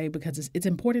 okay? Because it's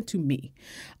important to me.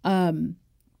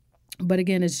 But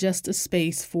again, it's just a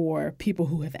space for people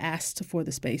who have asked for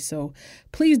the space. So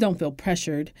please don't feel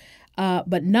pressured.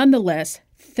 But nonetheless,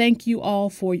 thank you all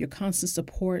for your constant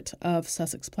support of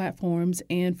Sussex platforms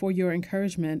and for your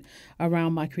encouragement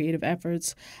around my creative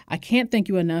efforts. I can't thank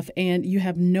you enough, and you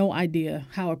have no idea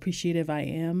how appreciative I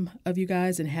am of you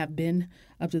guys and have been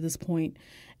up to this point.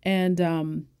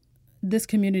 And this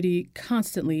community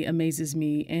constantly amazes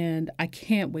me, and I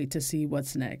can't wait to see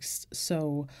what's next.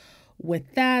 So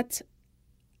with that,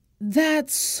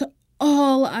 that's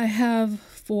all I have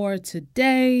for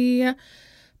today.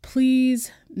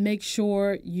 Please make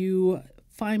sure you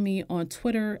find me on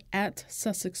Twitter at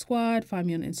Sussex Squad. Find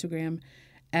me on Instagram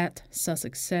at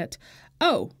Sussex Set.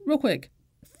 Oh, real quick.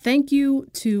 Thank you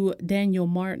to Daniel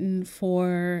Martin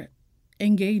for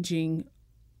engaging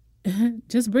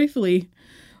just briefly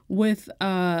with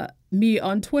me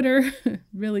on Twitter,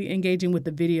 really engaging with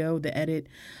the video, the edit,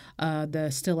 the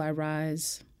Still I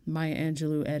Rise, Maya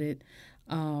Angelou edit.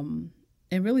 And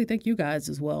really thank you guys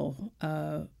as well.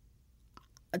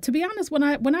 To be honest, when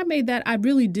I made that, I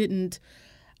really didn't.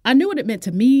 I knew what it meant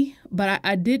to me, but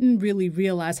I didn't really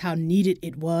realize how needed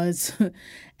it was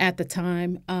at the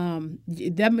time.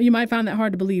 That you might find that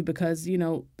hard to believe because, you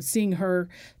know, seeing her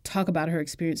talk about her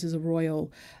experience as a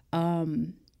royal,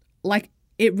 like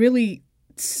it really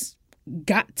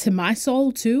got to my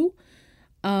soul too.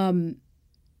 But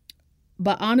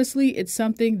honestly, it's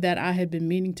something that I had been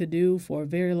meaning to do for a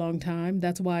very long time.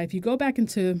 That's why if you go back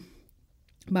into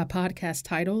my podcast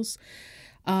titles,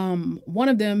 one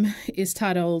of them is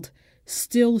titled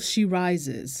Still She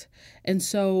Rises. And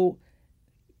so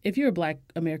if you're a Black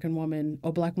American woman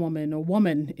or Black woman or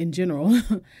woman in general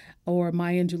or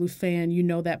Maya Angelou fan, you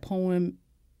know that poem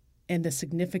and the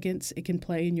significance it can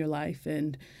play in your life.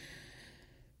 And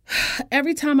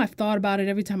every time I've thought about it,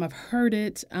 every time I've heard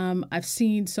it, I've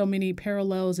seen so many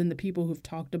parallels in the people who've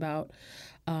talked about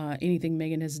anything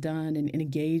Meghan has done and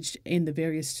engaged in the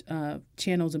various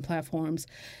channels and platforms.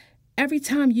 Every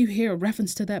time you hear a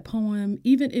reference to that poem,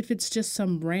 even if it's just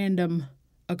some random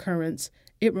occurrence,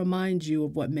 it reminds you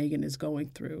of what Meghan is going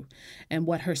through and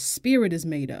what her spirit is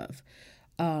made of.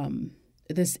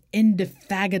 This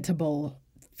indefatigable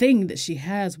thing that she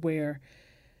has where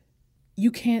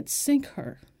you can't sink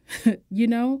her, you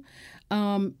know?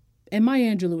 And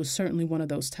Maya Angelou is certainly one of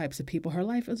those types of people. Her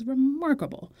life is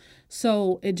remarkable.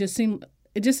 So it just seemed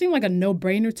it just seemed like a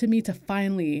no-brainer to me to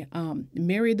finally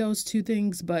marry those two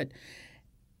things. But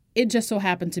it just so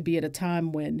happened to be at a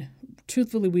time when,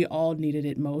 truthfully, we all needed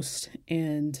it most.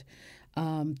 And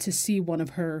to see one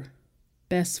of her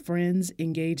best friends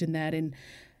engage in that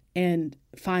and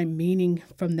find meaning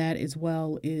from that as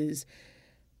well is,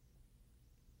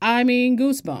 I mean,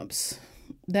 goosebumps.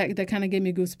 That kind of gave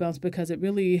me goosebumps because it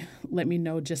really let me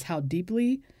know just how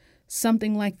deeply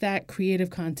something like that, creative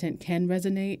content, can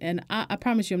resonate. And I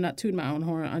promise you, I'm not tooting my own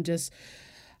horn. I just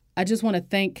want to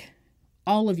thank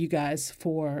all of you guys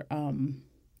for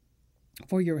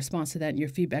your response to that and your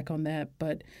feedback on that.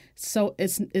 But so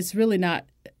it's really not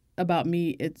about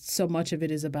me. It's so much of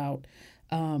it is about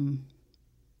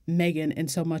Megan, and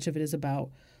so much of it is about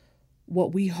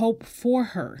what we hope for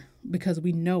her, because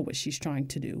we know what she's trying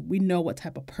to do. We know what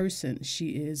type of person she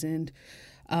is, and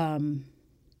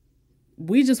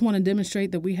we just want to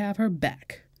demonstrate that we have her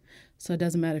back. So it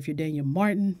doesn't matter if you're Daniel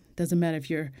Martin, doesn't matter if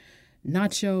you're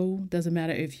Nacho, doesn't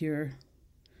matter if you're,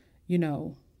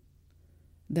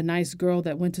 the nice girl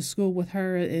that went to school with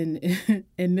her in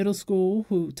middle school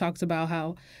who talks about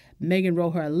how Megan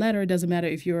wrote her a letter. It doesn't matter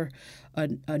if you're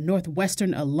a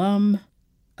Northwestern alum,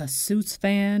 a Suits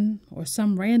fan, or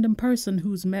some random person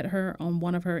who's met her on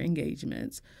one of her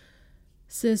engagements.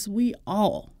 Sis, we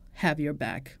all have your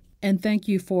back. And thank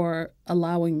you for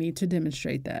allowing me to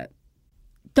demonstrate that.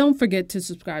 Don't forget to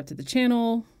subscribe to the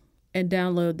channel and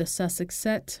download the Sussex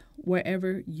Set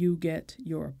wherever you get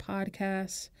your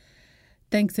podcasts.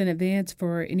 Thanks in advance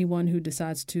for anyone who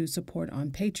decides to support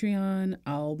on Patreon.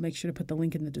 I'll make sure to put the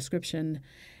link in the description.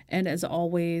 And as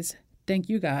always, thank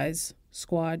you guys.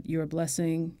 Squad, you're a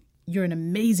blessing. You're an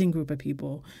amazing group of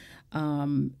people.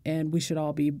 And we should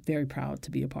all be very proud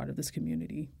to be a part of this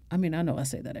community. I mean, I know I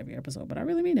say that every episode, but I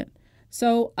really mean it.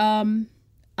 So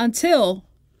until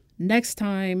next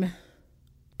time,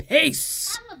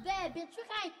 peace. I'm a bad bitch. You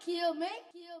can't kill me.